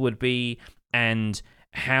path would be, and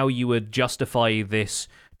how you would justify this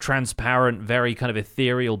transparent, very kind of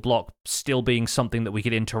ethereal block still being something that we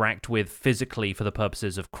could interact with physically for the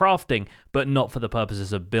purposes of crafting, but not for the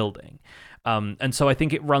purposes of building. And so I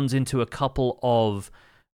think it runs into a couple of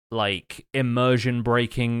like immersion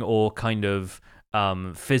breaking or kind of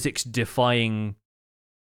physics defying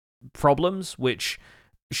problems, which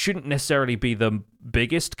shouldn't necessarily be the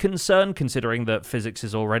biggest concern, considering that physics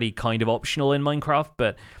is already kind of optional in Minecraft.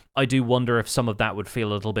 But I do wonder if some of that would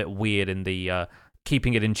feel a little bit weird in the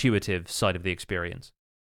keeping it intuitive side of the experience.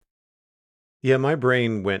 Yeah, my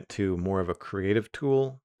brain went to more of a creative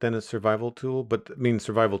tool than a survival tool, but I mean,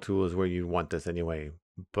 survival tool is where you want this anyway.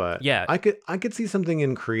 But Yeah, I could see something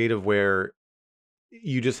in creative where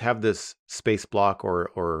you just have this space block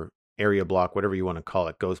or area block, whatever you want to call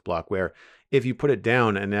it, ghost block, where if you put it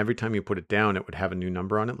down and every time you put it down, it would have a new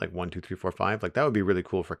number on it, like 1, 2, 3, 4, 5. Like that would be really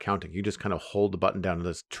cool for counting. You just kind of hold the button down and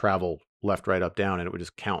just travel left, right, up, down, and it would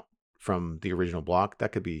just count from the original block.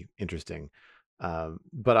 That could be interesting.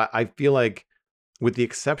 But I feel like, with the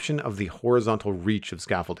exception of the horizontal reach of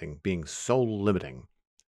scaffolding being so limiting,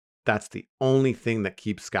 that's the only thing that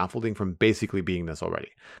keeps scaffolding from basically being this already.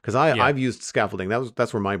 Because I've used scaffolding.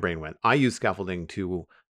 That's where my brain went. I used scaffolding to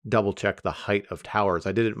double check the height of towers.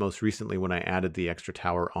 I did it most recently when I added the extra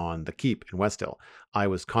tower on the keep in Westhill. I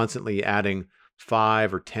was constantly adding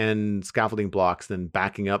 5 or 10 scaffolding blocks, then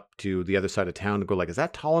backing up to the other side of town to go like, is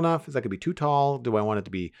that tall enough? Is that gonna be too tall? Do I want it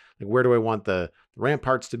to be like, where do I want the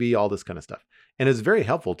ramparts to be? All this kind of stuff. And it's very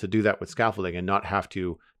helpful to do that with scaffolding and not have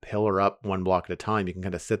to pillar up one block at a time. You can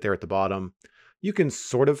kind of sit there at the bottom. You can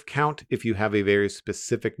sort of count if you have a very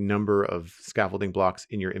specific number of scaffolding blocks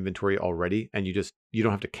in your inventory already, and you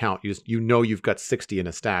don't have to count. You've got 60 in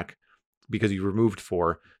a stack because you removed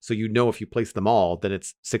 4. So if you place them all, then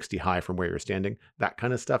it's 60 high from where you're standing. That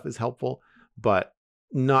kind of stuff is helpful, but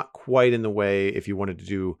not quite in the way if you wanted to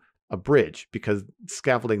do a bridge, because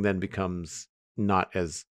scaffolding then becomes not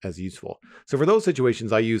as useful. So for those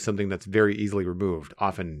situations, I use something that's very easily removed,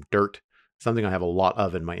 often dirt, something I have a lot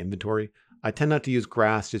of in my inventory. I tend not to use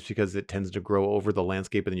grass just because it tends to grow over the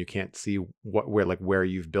landscape and then you can't see where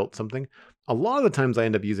you've built something. A lot of the times I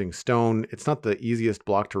end up using stone. It's not the easiest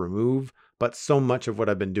block to remove, but so much of what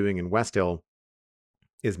I've been doing in Westhill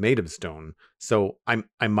is made of stone. So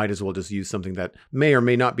I might as well just use something that may or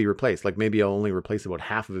may not be replaced. Like maybe I'll only replace about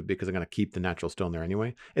half of it because I'm going to keep the natural stone there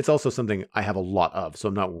anyway. It's also something I have a lot of, so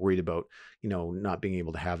I'm not worried about, not being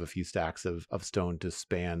able to have a few stacks of stone to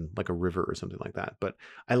span like a river or something like that. But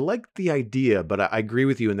I like the idea, but I agree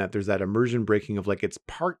with you in that there's that immersion breaking of like, it's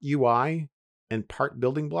part UI and part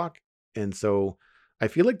building block. And so I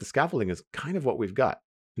feel like the scaffolding is kind of what we've got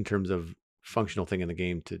in terms of functional thing in the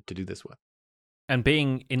game to do this with. And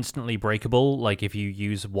being instantly breakable, like if you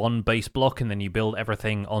use one base block and then you build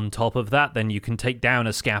everything on top of that, then you can take down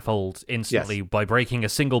a scaffold instantly by breaking a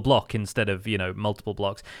single block instead of, multiple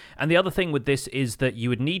blocks. And the other thing with this is that you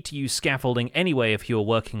would need to use scaffolding anyway if you're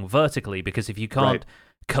working vertically, because if you can't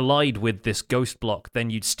collide with this ghost block, then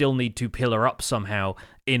you'd still need to pillar up somehow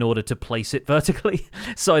in order to place it vertically.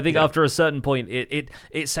 So I think after a certain point,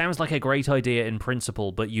 it sounds like a great idea in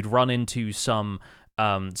principle, but you'd run into some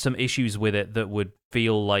issues with it that would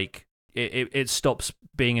feel like it stops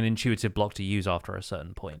being an intuitive block to use after a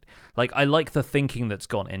certain point. Like, I like the thinking that's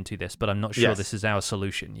gone into this, but I'm not sure this is our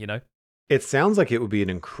solution, It sounds like it would be an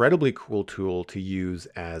incredibly cool tool to use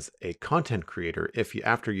as a content creator. If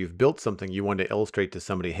after you've built something, you want to illustrate to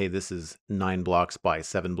somebody, hey, this is 9 blocks by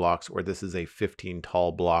 7 blocks, or this is a 15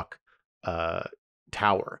 tall block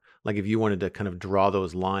tower. Like if you wanted to kind of draw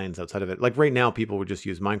those lines outside of it, like right now people would just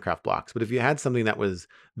use Minecraft blocks, but if you had something that was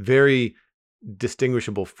very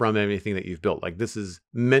distinguishable from anything that you've built, like this is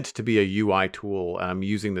meant to be a UI tool, and I'm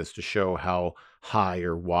using this to show how high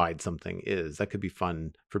or wide something is, that could be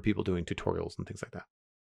fun for people doing tutorials and things like that.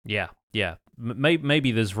 Yeah, yeah.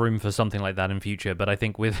 Maybe there's room for something like that in future, but I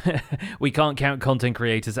think with we can't count content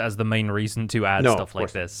creators as the main reason to add No, stuff of like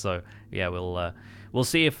course. this. So yeah, we'll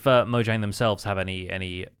see if Mojang themselves have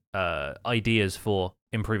any ideas for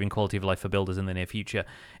improving quality of life for builders in the near future.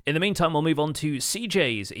 In the meantime, we'll move on to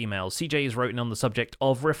CJ's email. CJ is written on the subject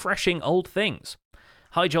of refreshing old things.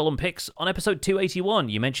 Hi, Joel and Pix. On episode 281,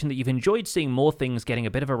 you mentioned that you've enjoyed seeing more things getting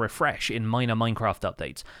a bit of a refresh in minor Minecraft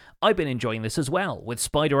updates. I've been enjoying this as well, with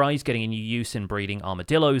spider eyes getting a new use in breeding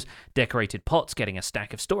armadillos, decorated pots getting a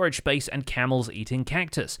stack of storage space, and camels eating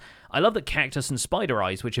cactus. I love that cactus and spider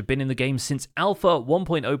eyes, which have been in the game since Alpha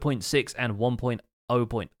 1.0.6 and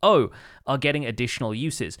 1.0.0, are getting additional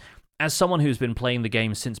uses. As someone who's been playing the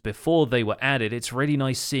game since before they were added, it's really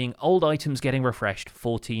nice seeing old items getting refreshed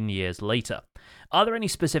 14 years later. Are there any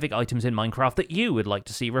specific items in Minecraft that you would like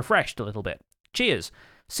to see refreshed a little bit? Cheers!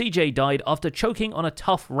 CJ died after choking on a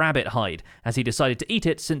tough rabbit hide, as he decided to eat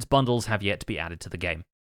it since bundles have yet to be added to the game.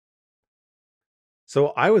 So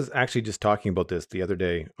I was actually just talking about this the other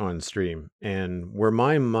day on stream, and where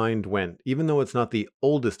my mind went, even though it's not the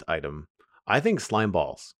oldest item, I think slime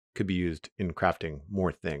balls could be used in crafting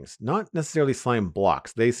more things. Not necessarily slime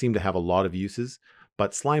blocks. They seem to have a lot of uses,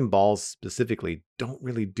 but slime balls specifically don't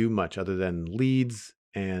really do much other than leads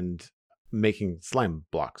and making slime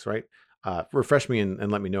blocks, right? Refresh me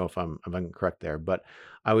and let me know if I'm incorrect there. But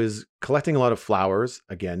I was collecting a lot of flowers.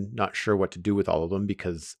 Again, not sure what to do with all of them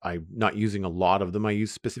because I'm not using a lot of them. I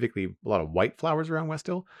use specifically a lot of white flowers around West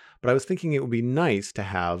Hill. But I was thinking it would be nice to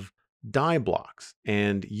have dye blocks,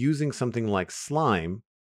 and using something like slime,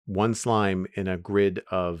 one slime in a grid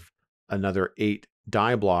of another 8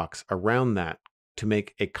 dye blocks around that to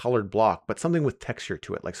make a colored block, but something with texture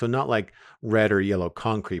to it. Like, so not like red or yellow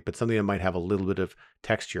concrete, but something that might have a little bit of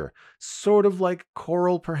texture, sort of like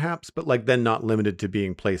coral perhaps, but like then not limited to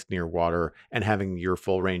being placed near water and having your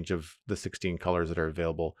full range of the 16 colors that are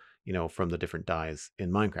available, from the different dyes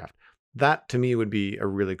in Minecraft. That to me would be a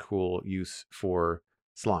really cool use for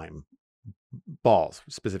slime balls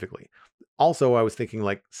specifically. Also, I was thinking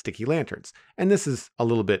like sticky lanterns, and this is a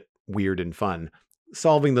little bit weird and fun,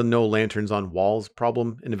 solving the no lanterns on walls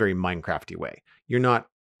problem in a very Minecrafty way. You're not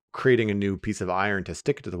creating a new piece of iron to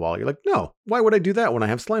stick it to the wall. You're like, no, why would I do that when I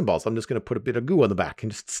have slime balls? I'm just going to put a bit of goo on the back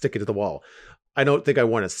and just stick it to the wall. I don't think I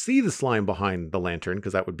want to see the slime behind the lantern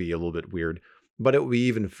because that would be a little bit weird, but it would be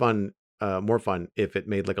even fun, more fun if it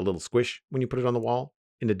made like a little squish when you put it on the wall.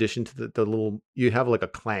 In addition to the little, you have like a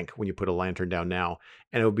clank when you put a lantern down now,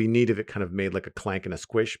 and it would be neat if it kind of made like a clank and a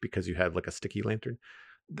squish because you had like a sticky lantern.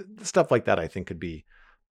 Stuff like that I think could be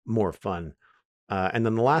more fun. And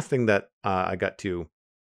then the last thing that I got to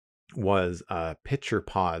was pitcher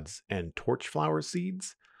pods and torch flower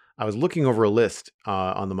seeds. I was looking over a list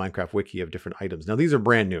on the Minecraft wiki of different items. Now these are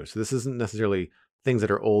brand new, so this isn't necessarily things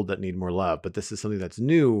that are old that need more love, but this is something that's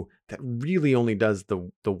new that really only does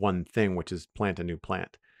the one thing, which is plant a new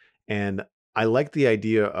plant. And I like the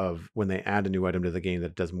idea of when they add a new item to the game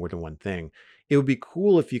that does more than one thing. It would be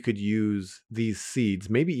cool if you could use these seeds,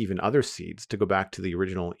 maybe even other seeds, to go back to the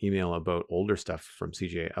original email about older stuff from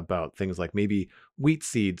CJ about things like maybe wheat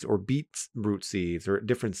seeds or beet root seeds or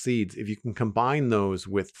different seeds. If you can combine those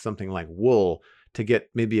with something like wool to get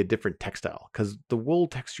maybe a different textile, because the wool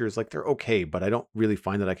textures, like, they're okay, but I don't really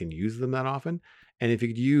find that I can use them that often. And if you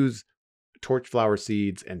could use torch flower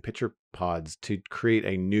seeds and pitcher pods to create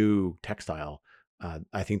a new textile,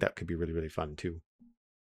 I think that could be really, really fun too.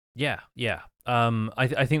 Yeah, yeah.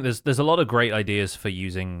 I think there's a lot of great ideas for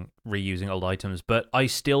reusing old items, but I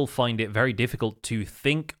still find it very difficult to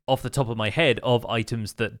think off the top of my head of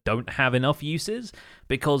items that don't have enough uses,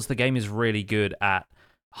 because the game is really good at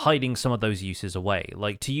hiding some of those uses away.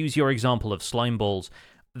 Like, to use your example of slime balls,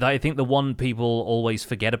 I think the one people always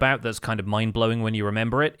forget about that's kind of mind-blowing when you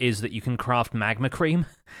remember it is that you can craft magma cream.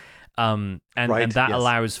 And that Yes.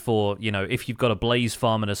 allows for, if you've got a blaze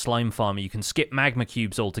farm and a slime farm, you can skip magma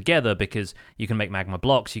cubes altogether because you can make magma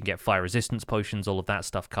blocks, you can get fire resistance potions, all of that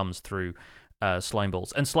stuff comes through slime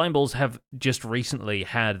balls. And slime balls have just recently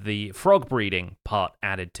had the frog breeding part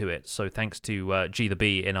added to it. So thanks to G the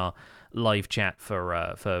Bee in our live chat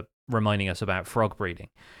for reminding us about frog breeding.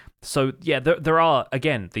 So yeah, there are,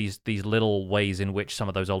 again, these little ways in which some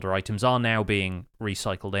of those older items are now being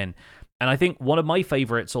recycled in. And I think one of my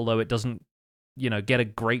favorites, although it doesn't, get a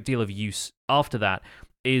great deal of use after that,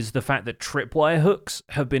 is the fact that tripwire hooks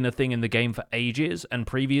have been a thing in the game for ages, and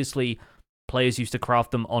previously players used to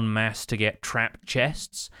craft them en masse to get trapped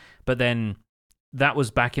chests, but then that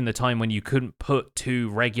was back in the time when you couldn't put two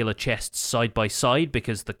regular chests side by side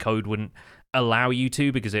because the code wouldn't allow you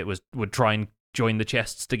to, because it would try and join the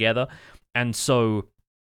chests together. And so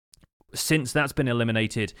since that's been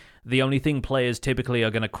eliminated, the only thing players typically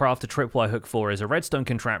are going to craft a tripwire hook for is a redstone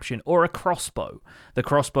contraption or a crossbow. The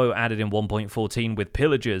crossbow added in 1.14 with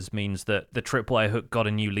pillagers means that the tripwire hook got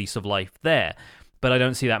a new lease of life there. But I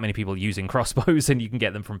don't see that many people using crossbows, and you can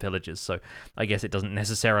get them from pillagers, so I guess it doesn't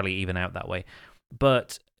necessarily even out that way.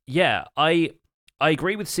 But yeah, I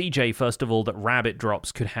agree with CJ, first of all, that rabbit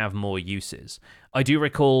drops could have more uses. I do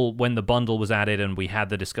recall when the bundle was added and we had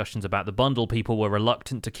the discussions about the bundle, people were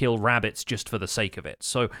reluctant to kill rabbits just for the sake of it.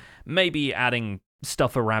 So maybe adding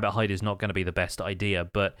stuff for rabbit hide is not going to be the best idea,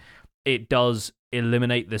 but it does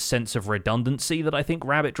eliminate the sense of redundancy that I think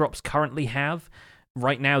rabbit drops currently have.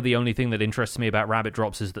 Right now, the only thing that interests me about rabbit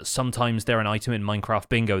drops is that sometimes they're an item in Minecraft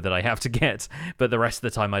Bingo that I have to get, but the rest of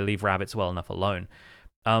the time I leave rabbits well enough alone.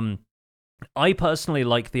 I personally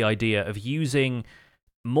like the idea of using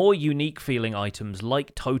more unique feeling items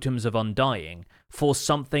like Totems of Undying for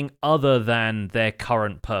something other than their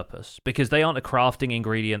current purpose, because they aren't a crafting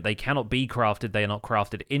ingredient, they cannot be crafted, they are not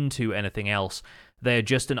crafted into anything else. They're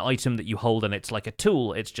just an item that you hold and it's like a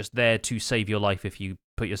tool, it's just there to save your life if you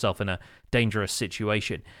put yourself in a dangerous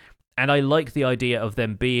situation. And I like the idea of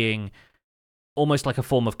them being almost like a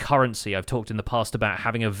form of currency. I've talked in the past about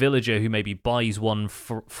having a villager who maybe buys one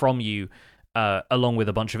from you along with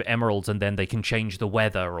a bunch of emeralds, and then they can change the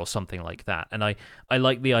weather or something like that. And I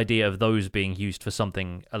like the idea of those being used for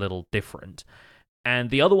something a little different. And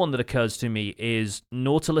the other one that occurs to me is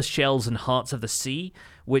Nautilus shells and Hearts of the Sea,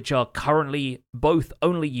 which are currently both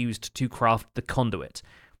only used to craft the conduit.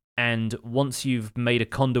 And once you've made a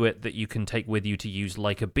conduit that you can take with you to use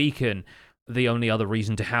like a beacon, the only other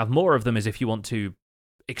reason to have more of them is if you want to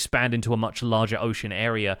expand into a much larger ocean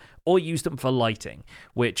area, or use them for lighting,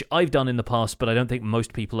 which I've done in the past, but I don't think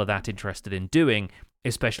most people are that interested in doing,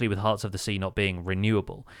 especially with Hearts of the Sea not being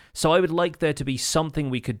renewable. So I would like there to be something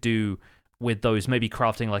we could do with those, maybe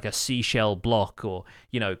crafting like a seashell block, or,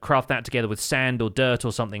 craft that together with sand or dirt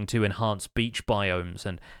or something to enhance beach biomes,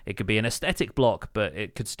 and it could be an aesthetic block, but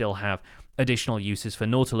it could still have additional uses for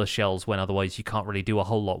Nautilus shells when otherwise you can't really do a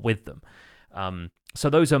whole lot with them. So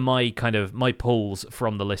those are my pulls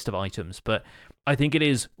from the list of items, but I think it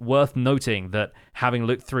is worth noting that having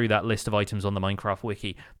looked through that list of items on the Minecraft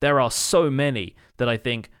wiki, there are so many that I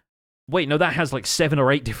think, wait, no, that has like 7 or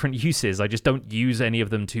 8 different uses. I just don't use any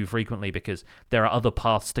of them too frequently because there are other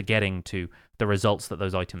paths to getting to the results that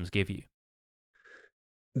those items give you.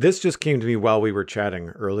 This just came to me while we were chatting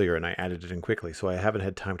earlier, and I added it in quickly, so I haven't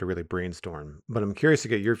had time to really brainstorm. But I'm curious to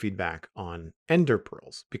get your feedback on ender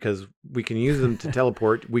pearls, because we can use them to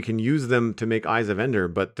teleport, we can use them to make Eyes of Ender,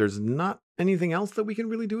 but there's not anything else that we can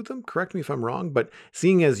really do with them. Correct me if I'm wrong, but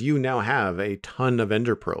seeing as you now have a ton of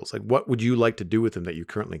ender pearls, like what would you like to do with them that you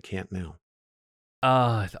currently can't now?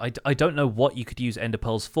 I don't know what you could use ender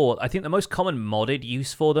pearls for. I think the most common modded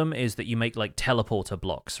use for them is that you make like teleporter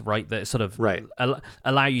blocks, right? That sort of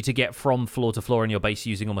allow you to get from floor to floor in your base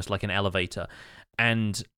using almost like an elevator.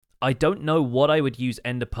 And I don't know what I would use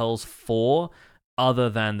ender pearls for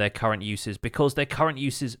other than their current uses, because their current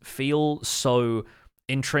uses feel so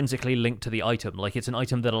intrinsically linked to the item. Like it's an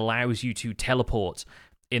item that allows you to teleport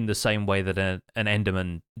in the same way that an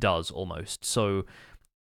enderman does almost. So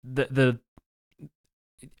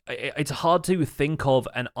it's hard to think of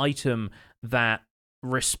an item that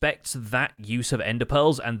respects that use of ender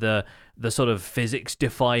pearls and the sort of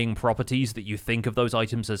physics-defying properties that you think of those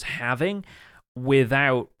items as having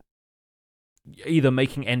without either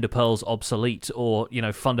making ender pearls obsolete or,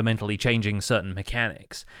 fundamentally changing certain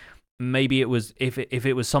mechanics. Maybe it was if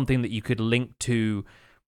it was something that you could link to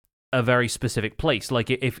a very specific place, like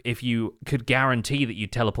if you could guarantee that you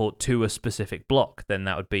teleport to a specific block, then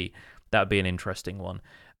that would be an interesting one.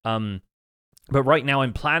 But right now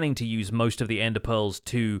I'm planning to use most of the ender pearls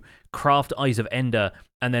to craft Eyes of Ender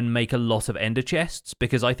and then make a lot of ender chests,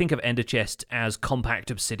 because I think of ender chests as compact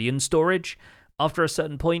obsidian storage after a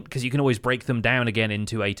certain point, because you can always break them down again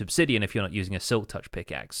into 8 obsidian if you're not using a silk touch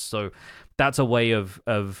pickaxe. So that's a way of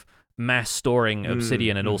mass storing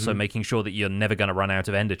obsidian and also making sure that you're never going to run out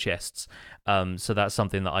of ender chests. So that's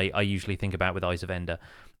something that I usually think about with Eyes of Ender.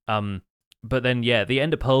 But then, yeah, the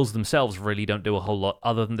ender pearls themselves really don't do a whole lot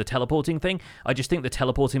other than the teleporting thing. I just think the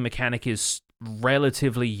teleporting mechanic is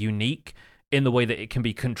relatively unique in the way that it can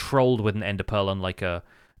be controlled with an ender pearl, unlike a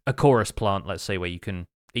chorus plant, let's say, where you can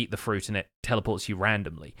eat the fruit and it teleports you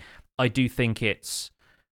randomly. I do think it's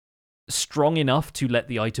strong enough to let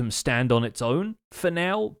the item stand on its own for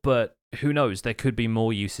now, but who knows? There could be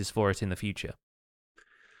more uses for it in the future.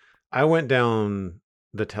 I went down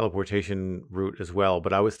the teleportation route as well,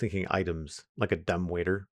 but I was thinking items like a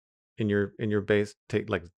dumbwaiter in your base, take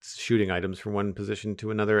like shooting items from one position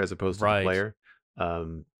to another as opposed to the player.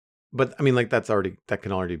 But I mean, like that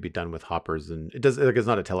can already be done with hoppers, and it does. Like, it's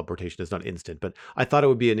not a teleportation; it's not instant. But I thought it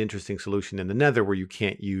would be an interesting solution in the Nether where you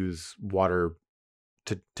can't use water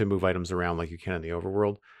to move items around like you can in the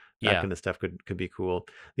overworld. That Yeah. kind of stuff could be cool.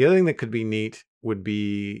 The other thing that could be neat would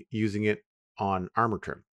be using it on armor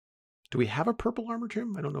trim. Do we have a purple armor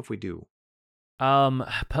trim? I don't know if we do.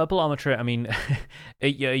 Purple armor trim. I mean, are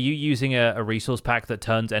you using a resource pack that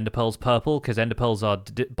turns ender pearls purple? Because ender pearls are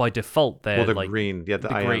by default Well, they're they're like green. Yeah,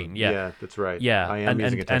 the I green. am. Yeah, Yeah, that's right. yeah, I am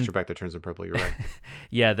using a texture and pack that turns them purple. You're right.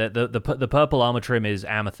 yeah, the purple armor trim is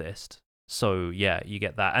amethyst. So yeah, you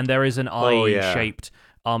get that, and there is an Oh yeah, eye-shaped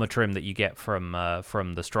armor trim that you get from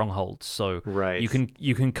the strongholds. So right.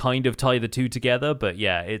 you can kind of tie the two together. But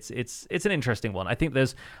yeah, it's an interesting one. I think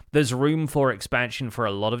there's room for expansion for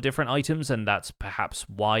a lot of different items, and that's perhaps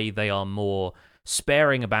why they are more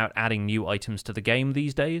sparing about adding new items to the game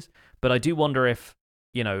these days. But I do wonder if,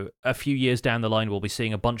 a few years down the line, we'll be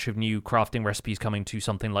seeing a bunch of new crafting recipes coming to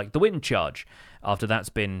something like the wind charge after that's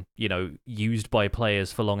been, used by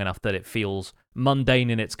players for long enough that it feels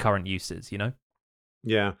mundane in its current uses.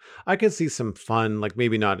 Yeah, I could see some fun, like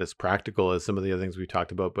maybe not as practical as some of the other things we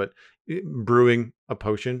talked about, but brewing a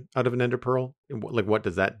potion out of an ender pearl, like what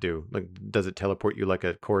does that do? Like, does it teleport you like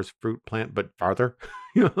a coarse fruit plant, but farther?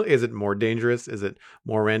 Is it more dangerous? Is it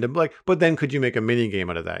more random? Like, but then could you make a mini game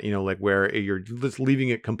out of that? Like where you're just leaving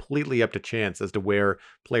it completely up to chance as to where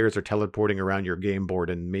players are teleporting around your game board,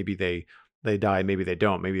 and maybe they die, maybe they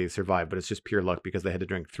don't, maybe they survive, but it's just pure luck because they had to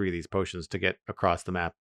drink 3 of these potions to get across the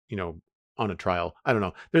map. You know, on a trial. I don't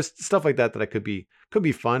know. There's stuff like that that I could be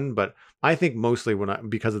fun, but I think mostly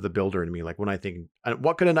because of the builder in me, like when I think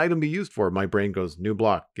what could an item be used for, my brain goes new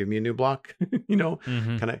block. Give me a new block,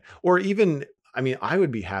 Mm-hmm. kind of. Or even, I mean, I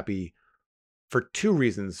would be happy for 2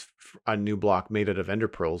 reasons. A new block made out of ender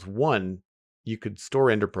pearls. One, you could store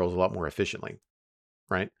ender pearls a lot more efficiently,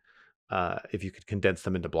 right? If you could condense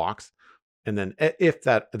them into blocks, and then if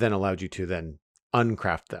that then allowed you to then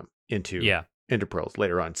uncraft them into Yeah. ender pearls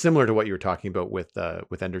later on, similar to what you were talking about with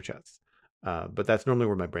ender chests. But that's normally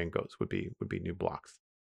where my brain goes. Would be new blocks.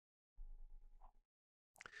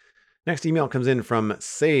 Next email comes in from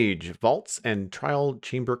Sage Vaults and Trial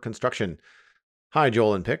Chamber Construction. Hi,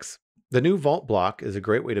 Joel and Pix. The new vault block is a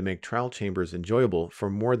great way to make trial chambers enjoyable for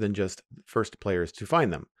more than just first players to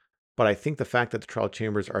find them. But I think the fact that the trial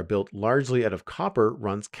chambers are built largely out of copper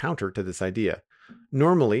runs counter to this idea.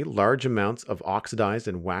 Normally, large amounts of oxidized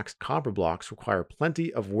and waxed copper blocks require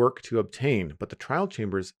plenty of work to obtain, but the trial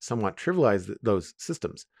chambers somewhat trivialize those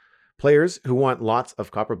systems. Players who want lots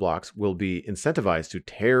of copper blocks will be incentivized to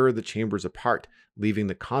tear the chambers apart, leaving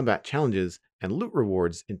the combat challenges and loot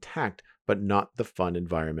rewards intact, but not the fun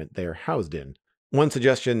environment they are housed in. One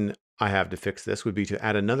suggestion I have to fix this would be to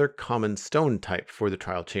add another common stone type for the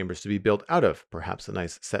trial chambers to be built out of, perhaps a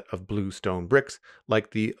nice set of blue stone bricks like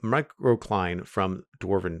the microcline from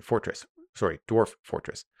Dwarf Fortress.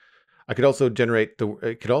 It could also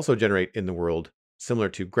generate in the world similar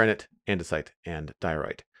to granite, andesite, and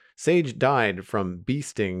diorite. Sage died from bee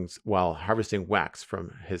stings while harvesting wax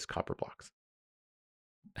from his copper blocks.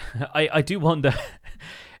 I do wonder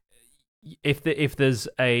if there's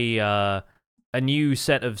a new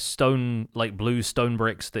set of stone, like blue stone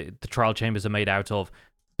bricks that the trial chambers are made out of.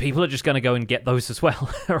 People are just going to go and get those as well,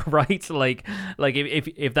 right? Like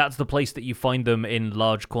if that's the place that you find them in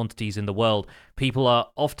large quantities in the world, people are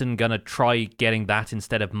often going to try getting that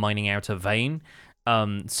instead of mining out a vein.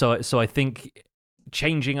 So I think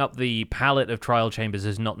changing up the palette of trial chambers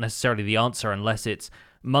is not necessarily the answer unless it's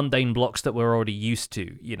mundane blocks that we're already used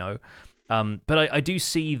to. But I do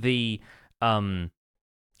see the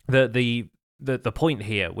point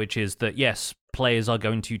here, which is that yes, players are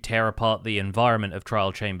going to tear apart the environment of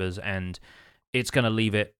trial chambers, and it's going to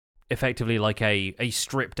leave it effectively like a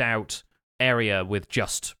stripped out area with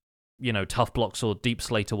just tough blocks or deep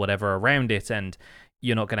slate or whatever around it, and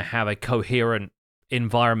you're not going to have a coherent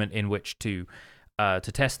environment in which to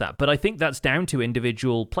test that. But I think that's down to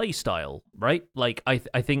individual play style, right? Like I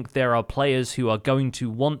think there are players who are going to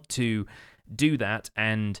want to do that,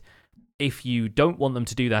 and if you don't want them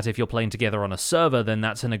to do that, if you're playing together on a server, then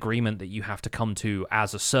that's an agreement that you have to come to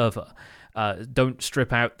as a server. Don't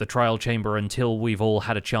strip out the trial chamber until we've all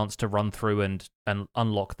had a chance to run through and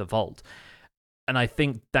unlock the vault. And I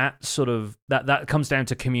think that sort of that comes down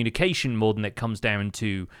to communication more than it comes down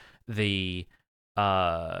to the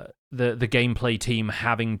gameplay team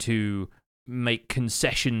having to make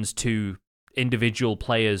concessions to individual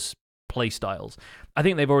players' play styles. I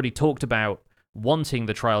think they've already talked about wanting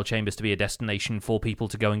the trial chambers to be a destination for people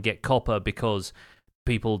to go and get copper because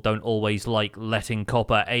people don't always like letting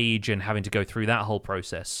copper age and having to go through that whole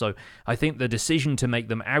process. So I think the decision to make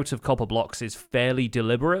them out of copper blocks is fairly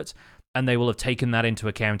deliberate, and they will have taken that into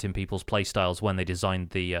account in people's playstyles when they designed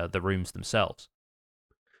the rooms themselves.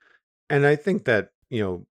 And I think that,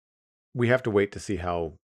 we have to wait to see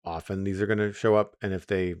how often these are going to show up. And if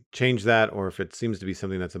they change that, or if it seems to be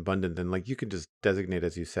something that's abundant, then like you could just designate,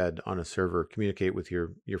 as you said, on a server, communicate with your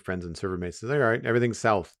friends and server mates. Say, all right, everything's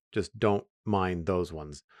south. Just don't mine those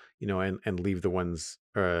ones, and leave the ones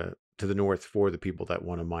to the north for the people that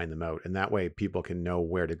want to mine them out. And that way people can know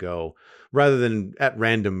where to go rather than at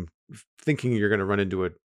random thinking you're going to run into a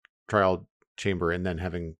trial chamber and then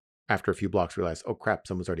having, after a few blocks, realize, oh crap,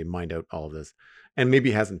 someone's already mined out all of this and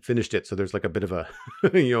maybe hasn't finished it. So there's like a bit of a,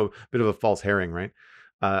 bit of a false herring, right?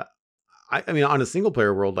 I mean, on a single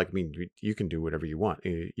player world, like, I mean, you can do whatever you want.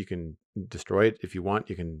 You can destroy it if you want.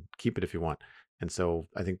 You can keep it if you want. And so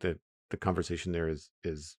I think that the conversation there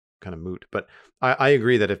is kind of moot. But I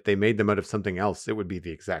agree that if they made them out of something else, it would be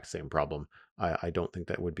the exact same problem. I don't think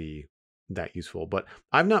that would be that useful. But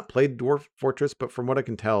I've not played Dwarf Fortress, but from what I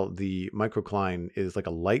can tell, the microcline is like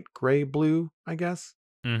a light gray blue, I guess.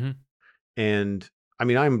 Mm-hmm. And I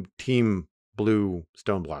mean, I'm team blue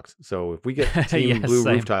stone blocks. So if we get team Yes, blue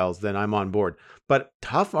same. roof tiles, then I'm on board. But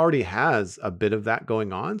Tough already has a bit of that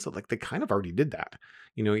going on. So like they kind of already did that.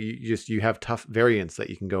 You have Tough variants that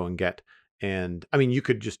you can go and get. And I mean, you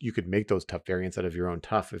could make those Tough variants out of your own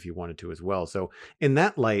Tough if you wanted to as well. So in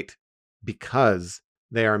that light, because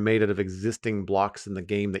they are made out of existing blocks in the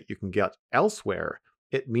game that you can get elsewhere,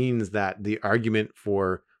 it means that the argument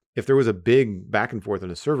for, if there was a big back and forth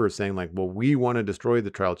on a server saying like, well, we want to destroy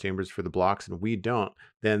the trial chambers for the blocks and we don't,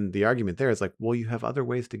 then the argument there is like, well, you have other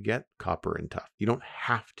ways to get copper and Tough. You don't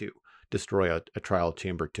have to destroy a trial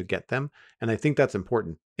chamber to get them. And I think that's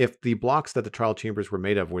important. If the blocks that the trial chambers were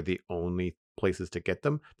made of were the only places to get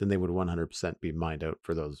them, then they would 100% be mined out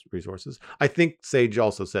for those resources. I think Sage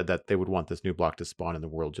also said that they would want this new block to spawn in the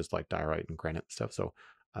world just like diorite and granite and stuff. So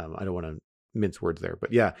I don't want to mince words there.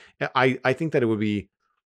 But yeah, I think that it would be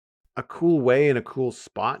a cool way and a cool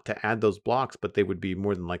spot to add those blocks, but they would be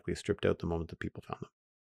more than likely stripped out the moment that people found them.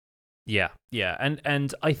 Yeah.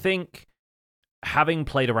 And I think, having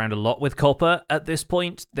played around a lot with copper at this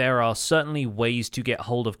point, there are certainly ways to get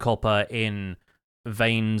hold of copper in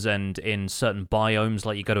veins and in certain biomes.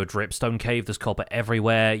 Like you go to a dripstone cave, there's copper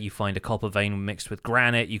everywhere. You find a copper vein mixed with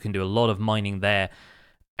granite. You can do a lot of mining there.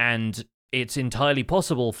 And it's entirely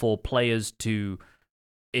possible for players to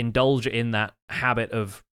indulge in that habit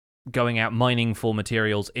of going out mining for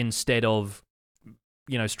materials instead of,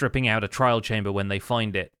 stripping out a trial chamber when they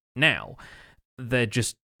find it. Now, they're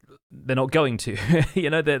not going to.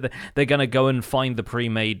 They're going to go and find the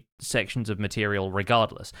pre-made sections of material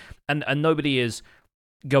regardless. And nobody is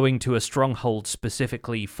going to a stronghold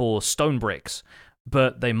specifically for stone bricks,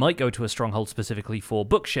 but they might go to a stronghold specifically for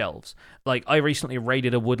bookshelves. Like, I recently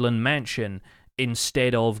raided a woodland mansion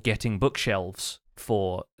instead of getting bookshelves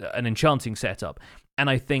for an enchanting setup. And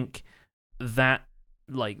I think that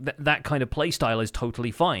that kind of playstyle is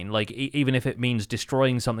totally fine. Like, even if it means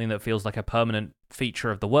destroying something that feels like a permanent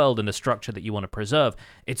feature of the world and a structure that you want to preserve,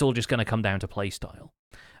 it's all just going to come down to playstyle.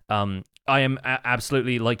 I am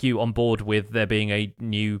absolutely, like you, on board with there being a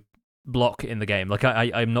new block in the game. Like,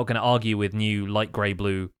 I'm not going to argue with new light grey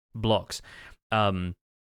blue blocks. And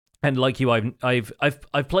like you,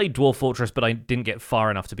 I've played Dwarf Fortress, but I didn't get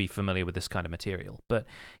far enough to be familiar with this kind of material. But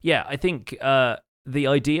yeah, I think the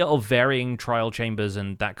idea of varying trial chambers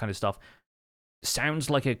and that kind of stuff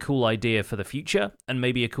sounds like a cool idea for the future, and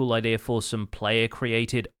maybe a cool idea for some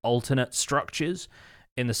player-created alternate structures,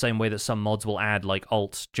 in the same way that some mods will add like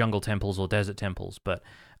alt jungle temples or desert temples. But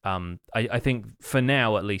I think for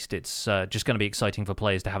now, at least, it's just going to be exciting for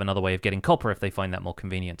players to have another way of getting copper if they find that more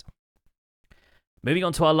convenient. Moving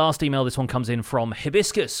on to our last email, this one comes in from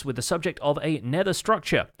Hibiscus with the subject of a nether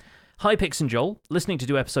structure. Hi Pix and Joel, listening to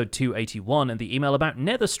do episode 281 and the email about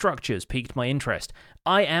nether structures piqued my interest.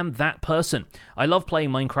 I am that person. I love playing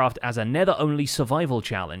Minecraft as a nether-only survival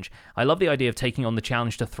challenge. I love the idea of taking on the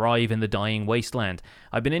challenge to thrive in the dying wasteland.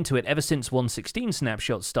 I've been into it ever since 1.16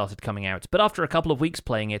 snapshots started coming out, but after a couple of weeks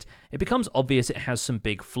playing it, it becomes obvious it has some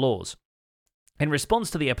big flaws. In response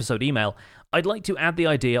to the episode email, I'd like to add the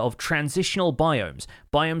idea of transitional biomes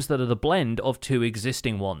that are the blend of two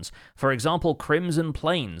existing ones. For example, Crimson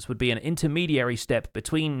Plains would be an intermediary step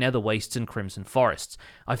between Nether Wastes and Crimson Forests.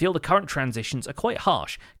 I feel the current transitions are quite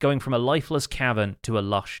harsh, going from a lifeless cavern to a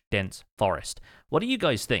lush, dense forest. What do you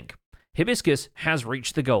guys think? Hibiscus has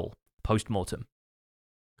reached the goal. Post-mortem.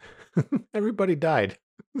 Everybody died.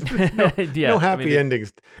 No happy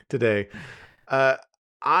endings today.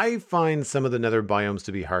 I find some of the nether biomes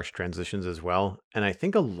to be harsh transitions as well, and I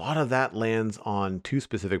think a lot of that lands on two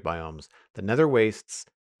specific biomes, the nether wastes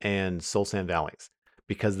and soul sand valleys,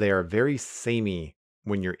 because they are very samey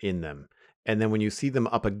when you're in them. And then when you see them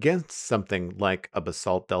up against something like a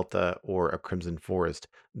basalt delta or a crimson forest,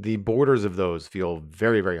 the borders of those feel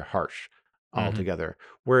very, very harsh Hmm. altogether.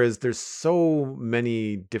 Whereas there's so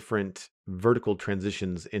many different vertical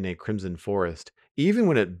transitions in a crimson forest, even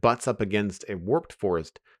when it butts up against a warped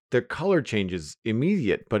forest, their color changes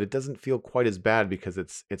immediate, but it doesn't feel quite as bad because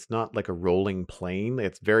it's not like a rolling plane.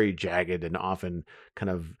 It's very jagged and often kind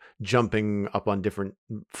of jumping up on different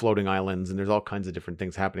floating islands, and there's all kinds of different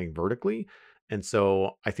things happening vertically. And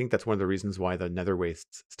so I think that's one of the reasons why the nether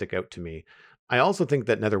wastes stick out to me. I also think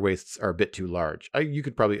that nether wastes are a bit too large. You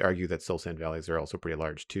could probably argue that soul sand valleys are also pretty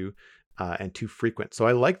large too, and too frequent. So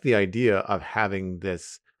I like the idea of having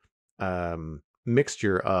this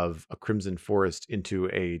mixture of a crimson forest into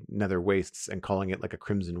a nether wastes and calling it like a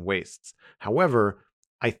crimson wastes. However,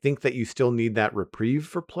 I think that you still need that reprieve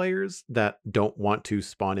for players that don't want to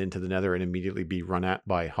spawn into the nether and immediately be run at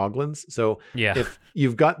by hoglins. So Yeah. if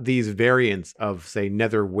you've got these variants of, say,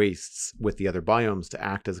 nether wastes with the other biomes to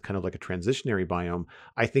act as kind of like a transitionary biome,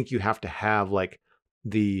 I think you have to have like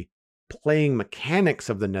the playing mechanics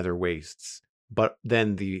of the nether wastes, but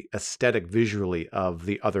then the aesthetic visually of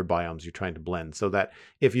the other biomes you're trying to blend, so that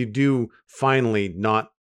if you do finally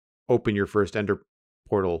not open your first ender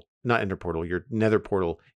portal, not ender portal, your nether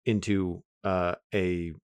portal into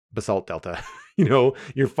a basalt delta,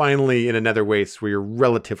 you're finally in a nether waste where you're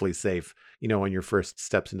relatively safe, on your first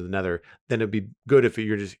steps into the nether, then it'd be good if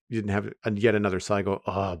you didn't have yet another side go,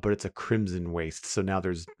 oh, but it's a crimson waste. So now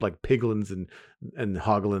there's like piglins and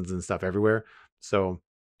hoglins and stuff everywhere. So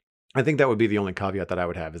I think that would be the only caveat that I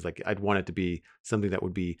would have, is like I'd want it to be something that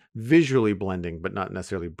would be visually blending, but not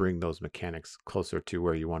necessarily bring those mechanics closer to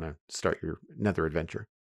where you want to start your nether adventure.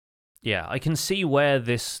 Yeah, I can see where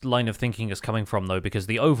this line of thinking is coming from, though, because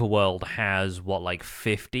the overworld has, like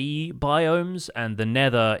 50 biomes, and the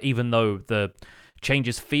nether, even though the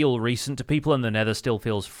changes feel recent to people and the nether still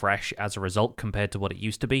feels fresh as a result compared to what it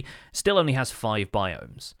used to be, still only has 5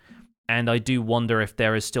 biomes. And I do wonder if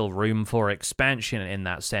there is still room for expansion in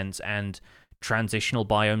that sense, and transitional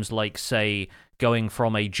biomes like, say, going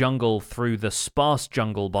from a jungle through the sparse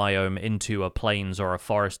jungle biome into a plains or a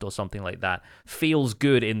forest or something like that feels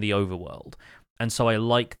good in the overworld. And so I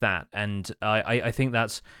like that, and I think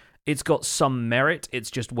it's got some merit.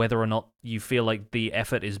 It's just whether or not you feel like the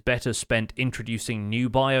effort is better spent introducing new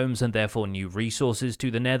biomes and therefore new resources to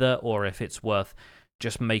the nether, or if it's worth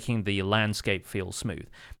just making the landscape feel smooth.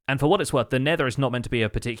 And for what it's worth, the nether is not meant to be a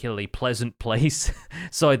particularly pleasant place,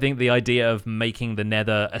 so I think the idea of making the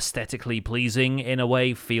nether aesthetically pleasing in a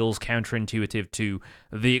way feels counterintuitive to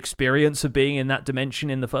the experience of being in that dimension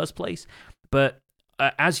in the first place. But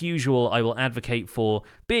as usual, I will advocate for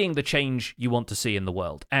being the change you want to see in the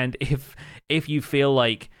world. And if you feel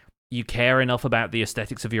like you care enough about the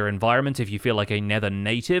aesthetics of your environment, if you feel like a nether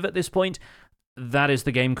native at this point, that is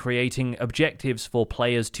the game creating objectives for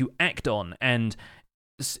players to act on, and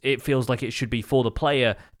it feels like it should be for the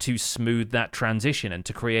player to smooth that transition and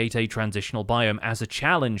to create a transitional biome as a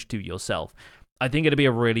challenge to yourself. I think it'd be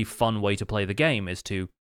a really fun way to play the game, is to,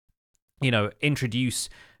 introduce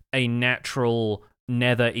a natural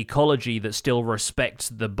nether ecology that still respects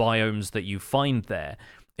the biomes that you find there,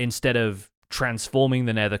 instead of transforming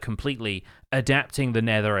the nether completely, adapting the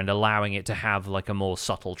nether and allowing it to have like a more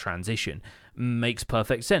subtle transition. Makes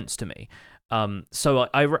perfect sense to me. So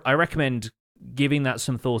I recommend giving that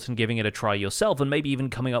some thought and giving it a try yourself, and maybe even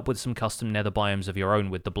coming up with some custom nether biomes of your own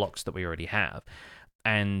with the blocks that we already have.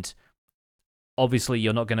 And obviously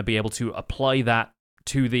you're not going to be able to apply that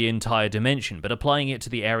to the entire dimension, but applying it to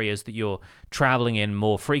the areas that you're traveling in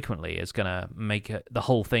more frequently is going to make the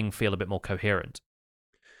whole thing feel a bit more coherent.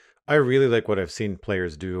 I really like what I've seen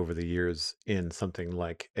players do over the years in something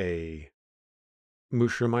like a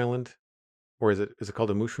mushroom island, or is it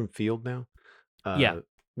called a mushroom field now? Yeah.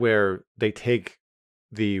 Where they take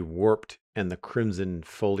the warped and the crimson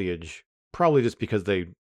foliage, probably just because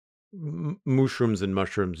mushrooms and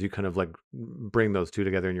mushrooms, you kind of like bring those two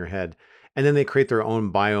together in your head, and then they create their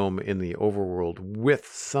own biome in the overworld with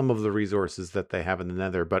some of the resources that they have in the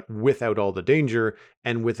nether, but without all the danger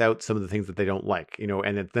and without some of the things that they don't like,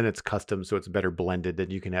 and then it's custom, so it's better blended,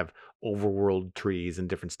 and you can have overworld trees and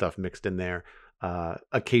different stuff mixed in there.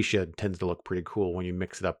 Acacia tends to look pretty cool when you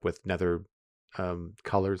mix it up with nether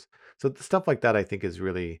colors. So the stuff like that I think is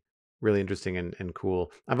really, really interesting and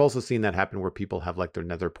cool. I've also seen that happen where people have like their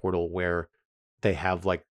nether portal where they have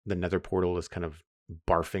like the nether portal is kind of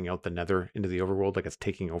barfing out the nether into the overworld, like it's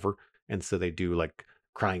taking over. And so they do like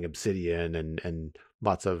crying obsidian and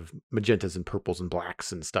lots of magentas and purples and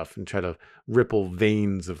blacks and stuff, and try to ripple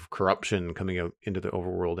veins of corruption coming out into the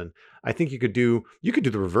overworld. And I think you could do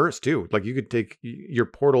the reverse too. Like you could take your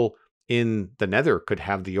portal in the Nether could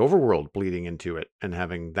have the overworld bleeding into it and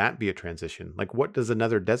having that be a transition. Like, what does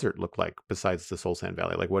another desert look like besides the Soul Sand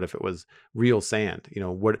Valley? Like, what if it was real sand?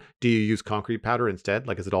 What do you use concrete powder instead?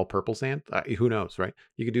 Like, is it all purple sand? Who knows, right?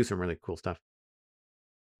 You could do some really cool stuff.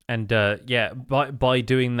 And by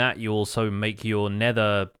doing that, you also make your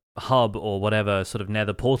Nether hub or whatever sort of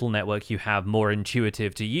Nether portal network you have more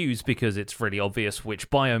intuitive to use, because it's really obvious which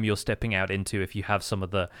biome you're stepping out into if you have some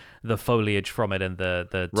of the foliage from it and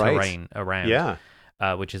the terrain around. Yeah.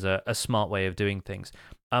 Which is a smart way of doing things.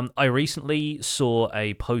 I recently saw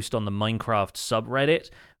a post on the Minecraft subreddit,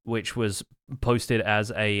 which was posted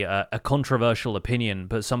as a controversial opinion,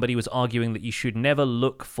 but somebody was arguing that you should never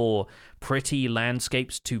look for pretty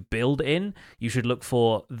landscapes to build in. You should look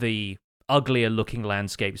for the uglier looking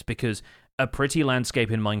landscapes, because a pretty landscape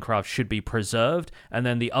in Minecraft should be preserved, and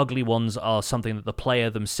then the ugly ones are something that the player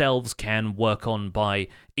themselves can work on by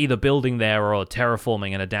either building there or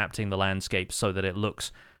terraforming and adapting the landscape so that it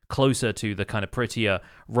looks closer to the kind of prettier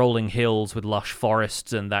rolling hills with lush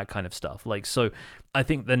forests and that kind of stuff. Like, so I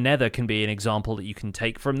think the Nether can be an example that you can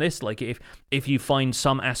take from this. Like, if you find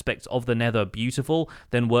some aspects of the Nether beautiful,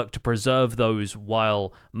 then work to preserve those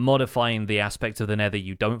while modifying the aspects of the Nether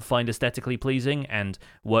you don't find aesthetically pleasing, and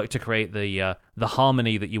work to create the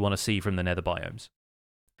harmony that you want to see from the Nether biomes.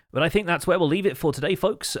 But I think that's where we'll leave it for today,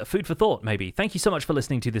 folks. Food for thought, maybe. Thank you so much for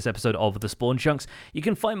listening to this episode of The Spawn Chunks. You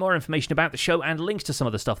can find more information about the show and links to some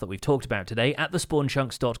of the stuff that we've talked about today at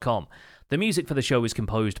thespawnchunks.com. The music for the show is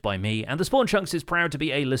composed by me, and The Spawn Chunks is proud to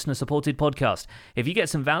be a listener-supported podcast. If you get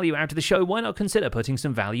some value out of the show, why not consider putting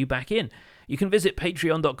some value back in? You can visit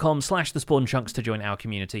patreon.com/thespawnchunks to join our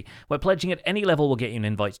community, where pledging at any level will get you an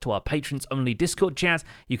invite to our patrons-only Discord chat.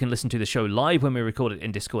 You can listen to the show live when we record it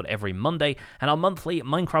in Discord every Monday, and our monthly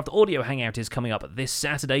Minecraft audio hangout is coming up this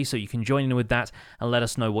Saturday, so you can join in with that and let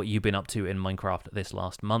us know what you've been up to in Minecraft this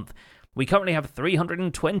last month. We currently have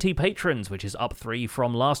 320 patrons, which is up 3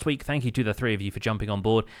 from last week. Thank you to the 3 of you for jumping on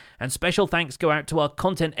board. And special thanks go out to our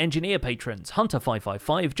content engineer patrons,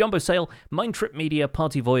 Hunter555, Jumbo Sale, Mindtrip Media,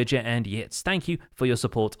 Party Voyager, and Yitz. Thank you for your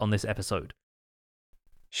support on this episode.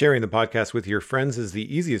 Sharing the podcast with your friends is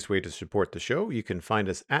the easiest way to support the show. You can find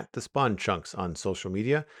us at The Spawn Chunks on social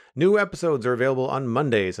media. New episodes are available on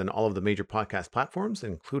Mondays on all of the major podcast platforms,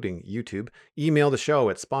 including YouTube. Email the show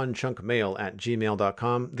at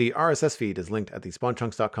spawnchunkmail@gmail.com. The RSS feed is linked at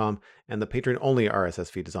thespawnchunks.com, and the Patreon-only RSS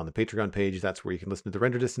feed is on the Patreon page. That's where you can listen to the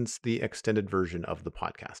render distance, the extended version of the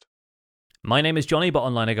podcast. My name is Jonny, but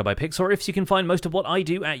online I go by Pixelriffs. You can find most of what I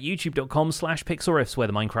do at youtube.com/Pixelriffs, where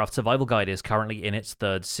the Minecraft Survival Guide is currently in its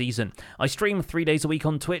 3rd season. I stream 3 days a week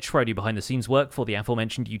on Twitch, where I do behind-the-scenes work for the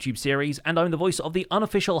aforementioned YouTube series, and I'm the voice of the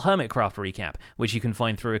unofficial Hermitcraft recap, which you can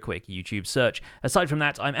find through a quick YouTube search. Aside from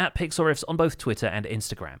that, I'm at Pixelriffs on both Twitter and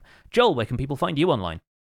Instagram. Joel, where can people find you online?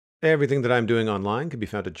 Everything that I'm doing online can be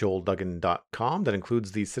found at joelduggan.com. That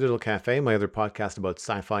includes the Citadel Cafe, my other podcast about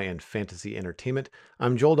sci-fi and fantasy entertainment.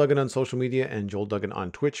 I'm Joel Duggan on social media and Joel Duggan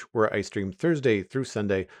on Twitch, where I stream Thursday through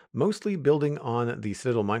Sunday, mostly building on the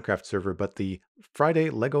Citadel Minecraft server, but the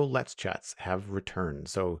Friday LEGO Let's Chats have returned.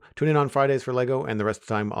 So tune in on Fridays for LEGO, and the rest of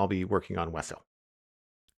the time I'll be working on Wesel.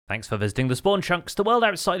 Thanks for visiting The Spawn Chunks. The world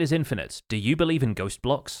outside is infinite. Do you believe in ghost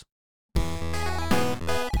blocks?